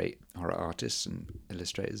all-time great horror artists and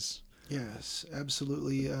illustrators. Yes,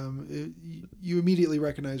 absolutely. You immediately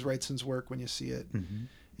recognize Wrightson's work when you see it,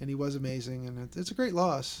 and he was amazing, and it's a great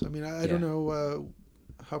loss. I mean, I don't know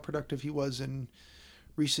how productive he was in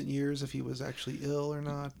recent years, if he was actually ill or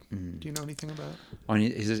not. Do you know anything about? I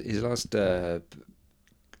mean, his last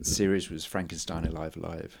series was Frankenstein Alive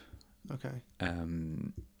Alive. Okay.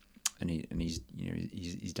 and he's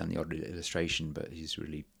done the odd illustration, but he's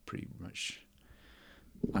really pretty much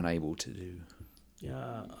unable to do.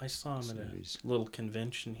 Yeah, I saw him at a little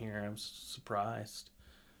convention here. I was surprised,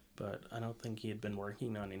 but I don't think he had been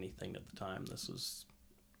working on anything at the time. This was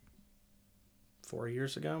 4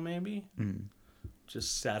 years ago, maybe. Mm.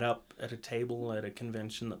 Just sat up at a table at a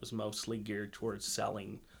convention that was mostly geared towards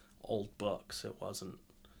selling old books. It wasn't,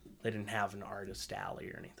 they didn't have an artist alley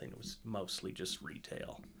or anything. It was mostly just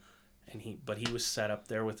retail. And he was set up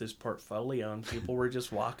there with his portfolio, and people were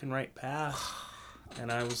just walking right past.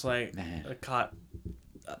 And I was like,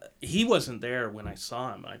 he wasn't there when I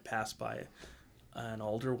saw him. I passed by an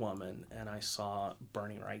older woman, and I saw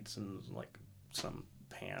Bernie Wrightson's, like, some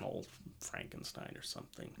panel, Frankenstein or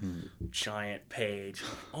something, giant page.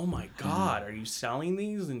 Oh my God, are you selling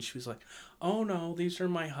these? And she was like, oh no, these are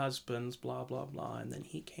my husband's, blah, blah, blah. And then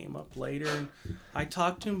he came up later, and I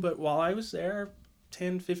talked to him, but while I was there,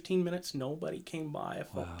 10, 15 minutes, nobody came by. I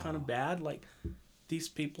felt kind of bad, like, these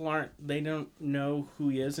people they don't know who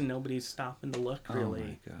he is, and nobody's stopping to look, really.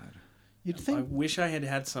 Oh my God. You'd think. I wish I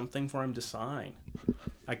had something for him to sign.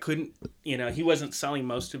 I couldn't, he wasn't selling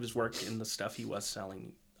most of his work, and the stuff he was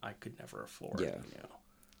selling, I could never afford. Yeah.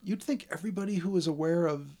 You'd think everybody who was aware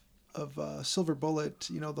of Silver Bullet,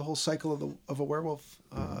 the whole cycle of a werewolf.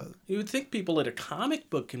 You would think people at a comic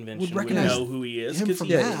book convention would recognize know who he is. him 'Cause from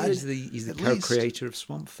he that. He's the at co-creator of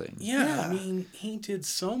Swamp Thing. Yeah, Yeah. I mean, he did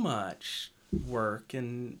so much work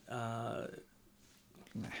in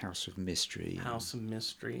House of Mystery. House of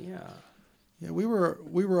Mystery, yeah. Yeah, we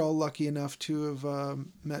were all lucky enough to have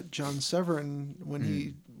met John Severin when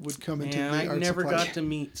he would come into Yeah, the I art never supply. got to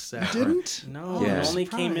meet Sarah. Didn't? No, Yeah. he only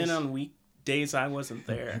came in Surprise. on weekdays I wasn't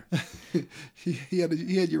there. he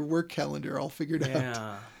had your work calendar all figured out.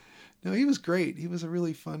 Yeah. No, he was great. He was a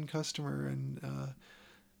really fun customer and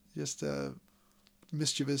just a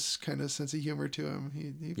mischievous kind of sense of humor to him.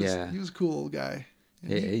 He was a cool old guy.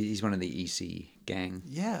 And He's one of the EC gang.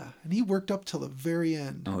 yeah, and he worked up till the very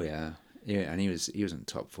end. Oh yeah, and he was in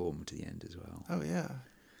top form to the end as well. Oh yeah.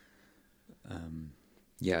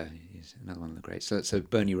 Yeah, he's another one of the greats. So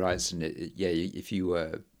Bernie Wrightson, if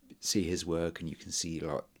you see his work, and you can see a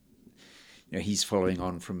lot, he's following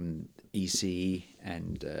on from EC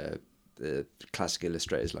and the classic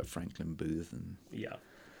illustrators like Franklin Booth, and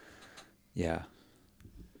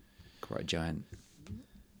quite a giant.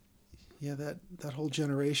 Yeah, that whole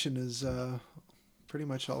generation is pretty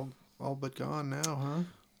much all but gone now, huh?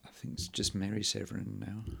 I think it's just Mary Severin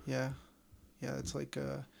now. Yeah, it's like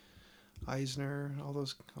Eisner, all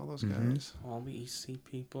those Mm-hmm. guys. All the EC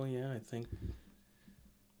people, yeah. I think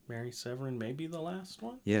Mary Severin may be the last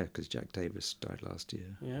one. Yeah, because Jack Davis died last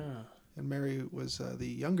year. Yeah. And Mary was the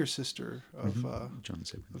younger sister of John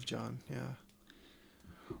Severin. of John. Yeah.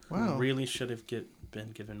 Who Wow. really should have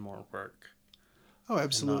been given more work. Oh, And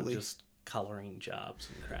absolutely. not just coloring jobs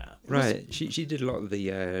and crap. Right, she did a lot of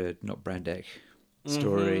the Not Brandeck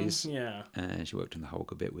stories. Yeah. And she worked on the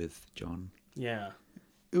Hulk a bit with John. Yeah.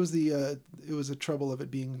 It was the trouble of it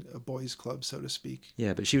being a boys' club, so to speak.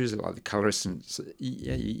 Yeah, but she was like the colorist, and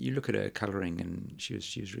you look at her coloring, and she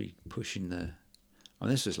was really pushing the. I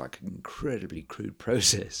mean, this was like an incredibly crude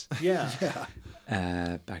process Yeah.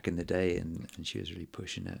 Yeah. back in the day, and she was really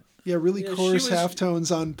pushing it. Yeah, really Yeah, coarse she was-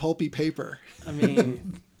 halftones on pulpy paper. I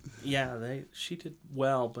mean, yeah, she did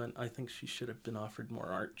well, but I think she should have been offered more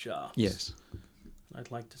art jobs. Yes. I'd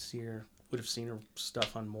like to see her. Would have seen her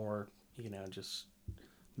stuff on more, just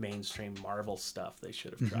mainstream Marvel stuff. They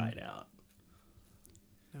should have tried out.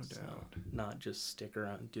 No So, doubt. not just stick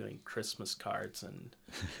around doing Christmas cards and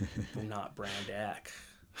Not Brandeck.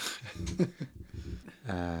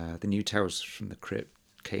 The new Tales from the Crypt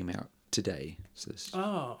came out today. So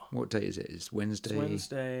Oh, what day is it? It's Wednesday. it's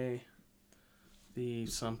Wednesday, the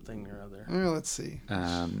something or other. Well, let's see.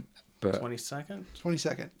 But 22nd?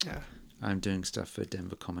 22nd. Yeah. I'm doing stuff for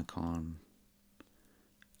Denver Comic Con.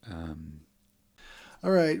 All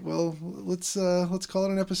right. Well, let's call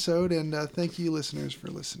it an episode, and thank you, listeners, for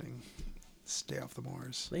listening. Stay off the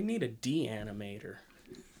moors. They need a de-animator.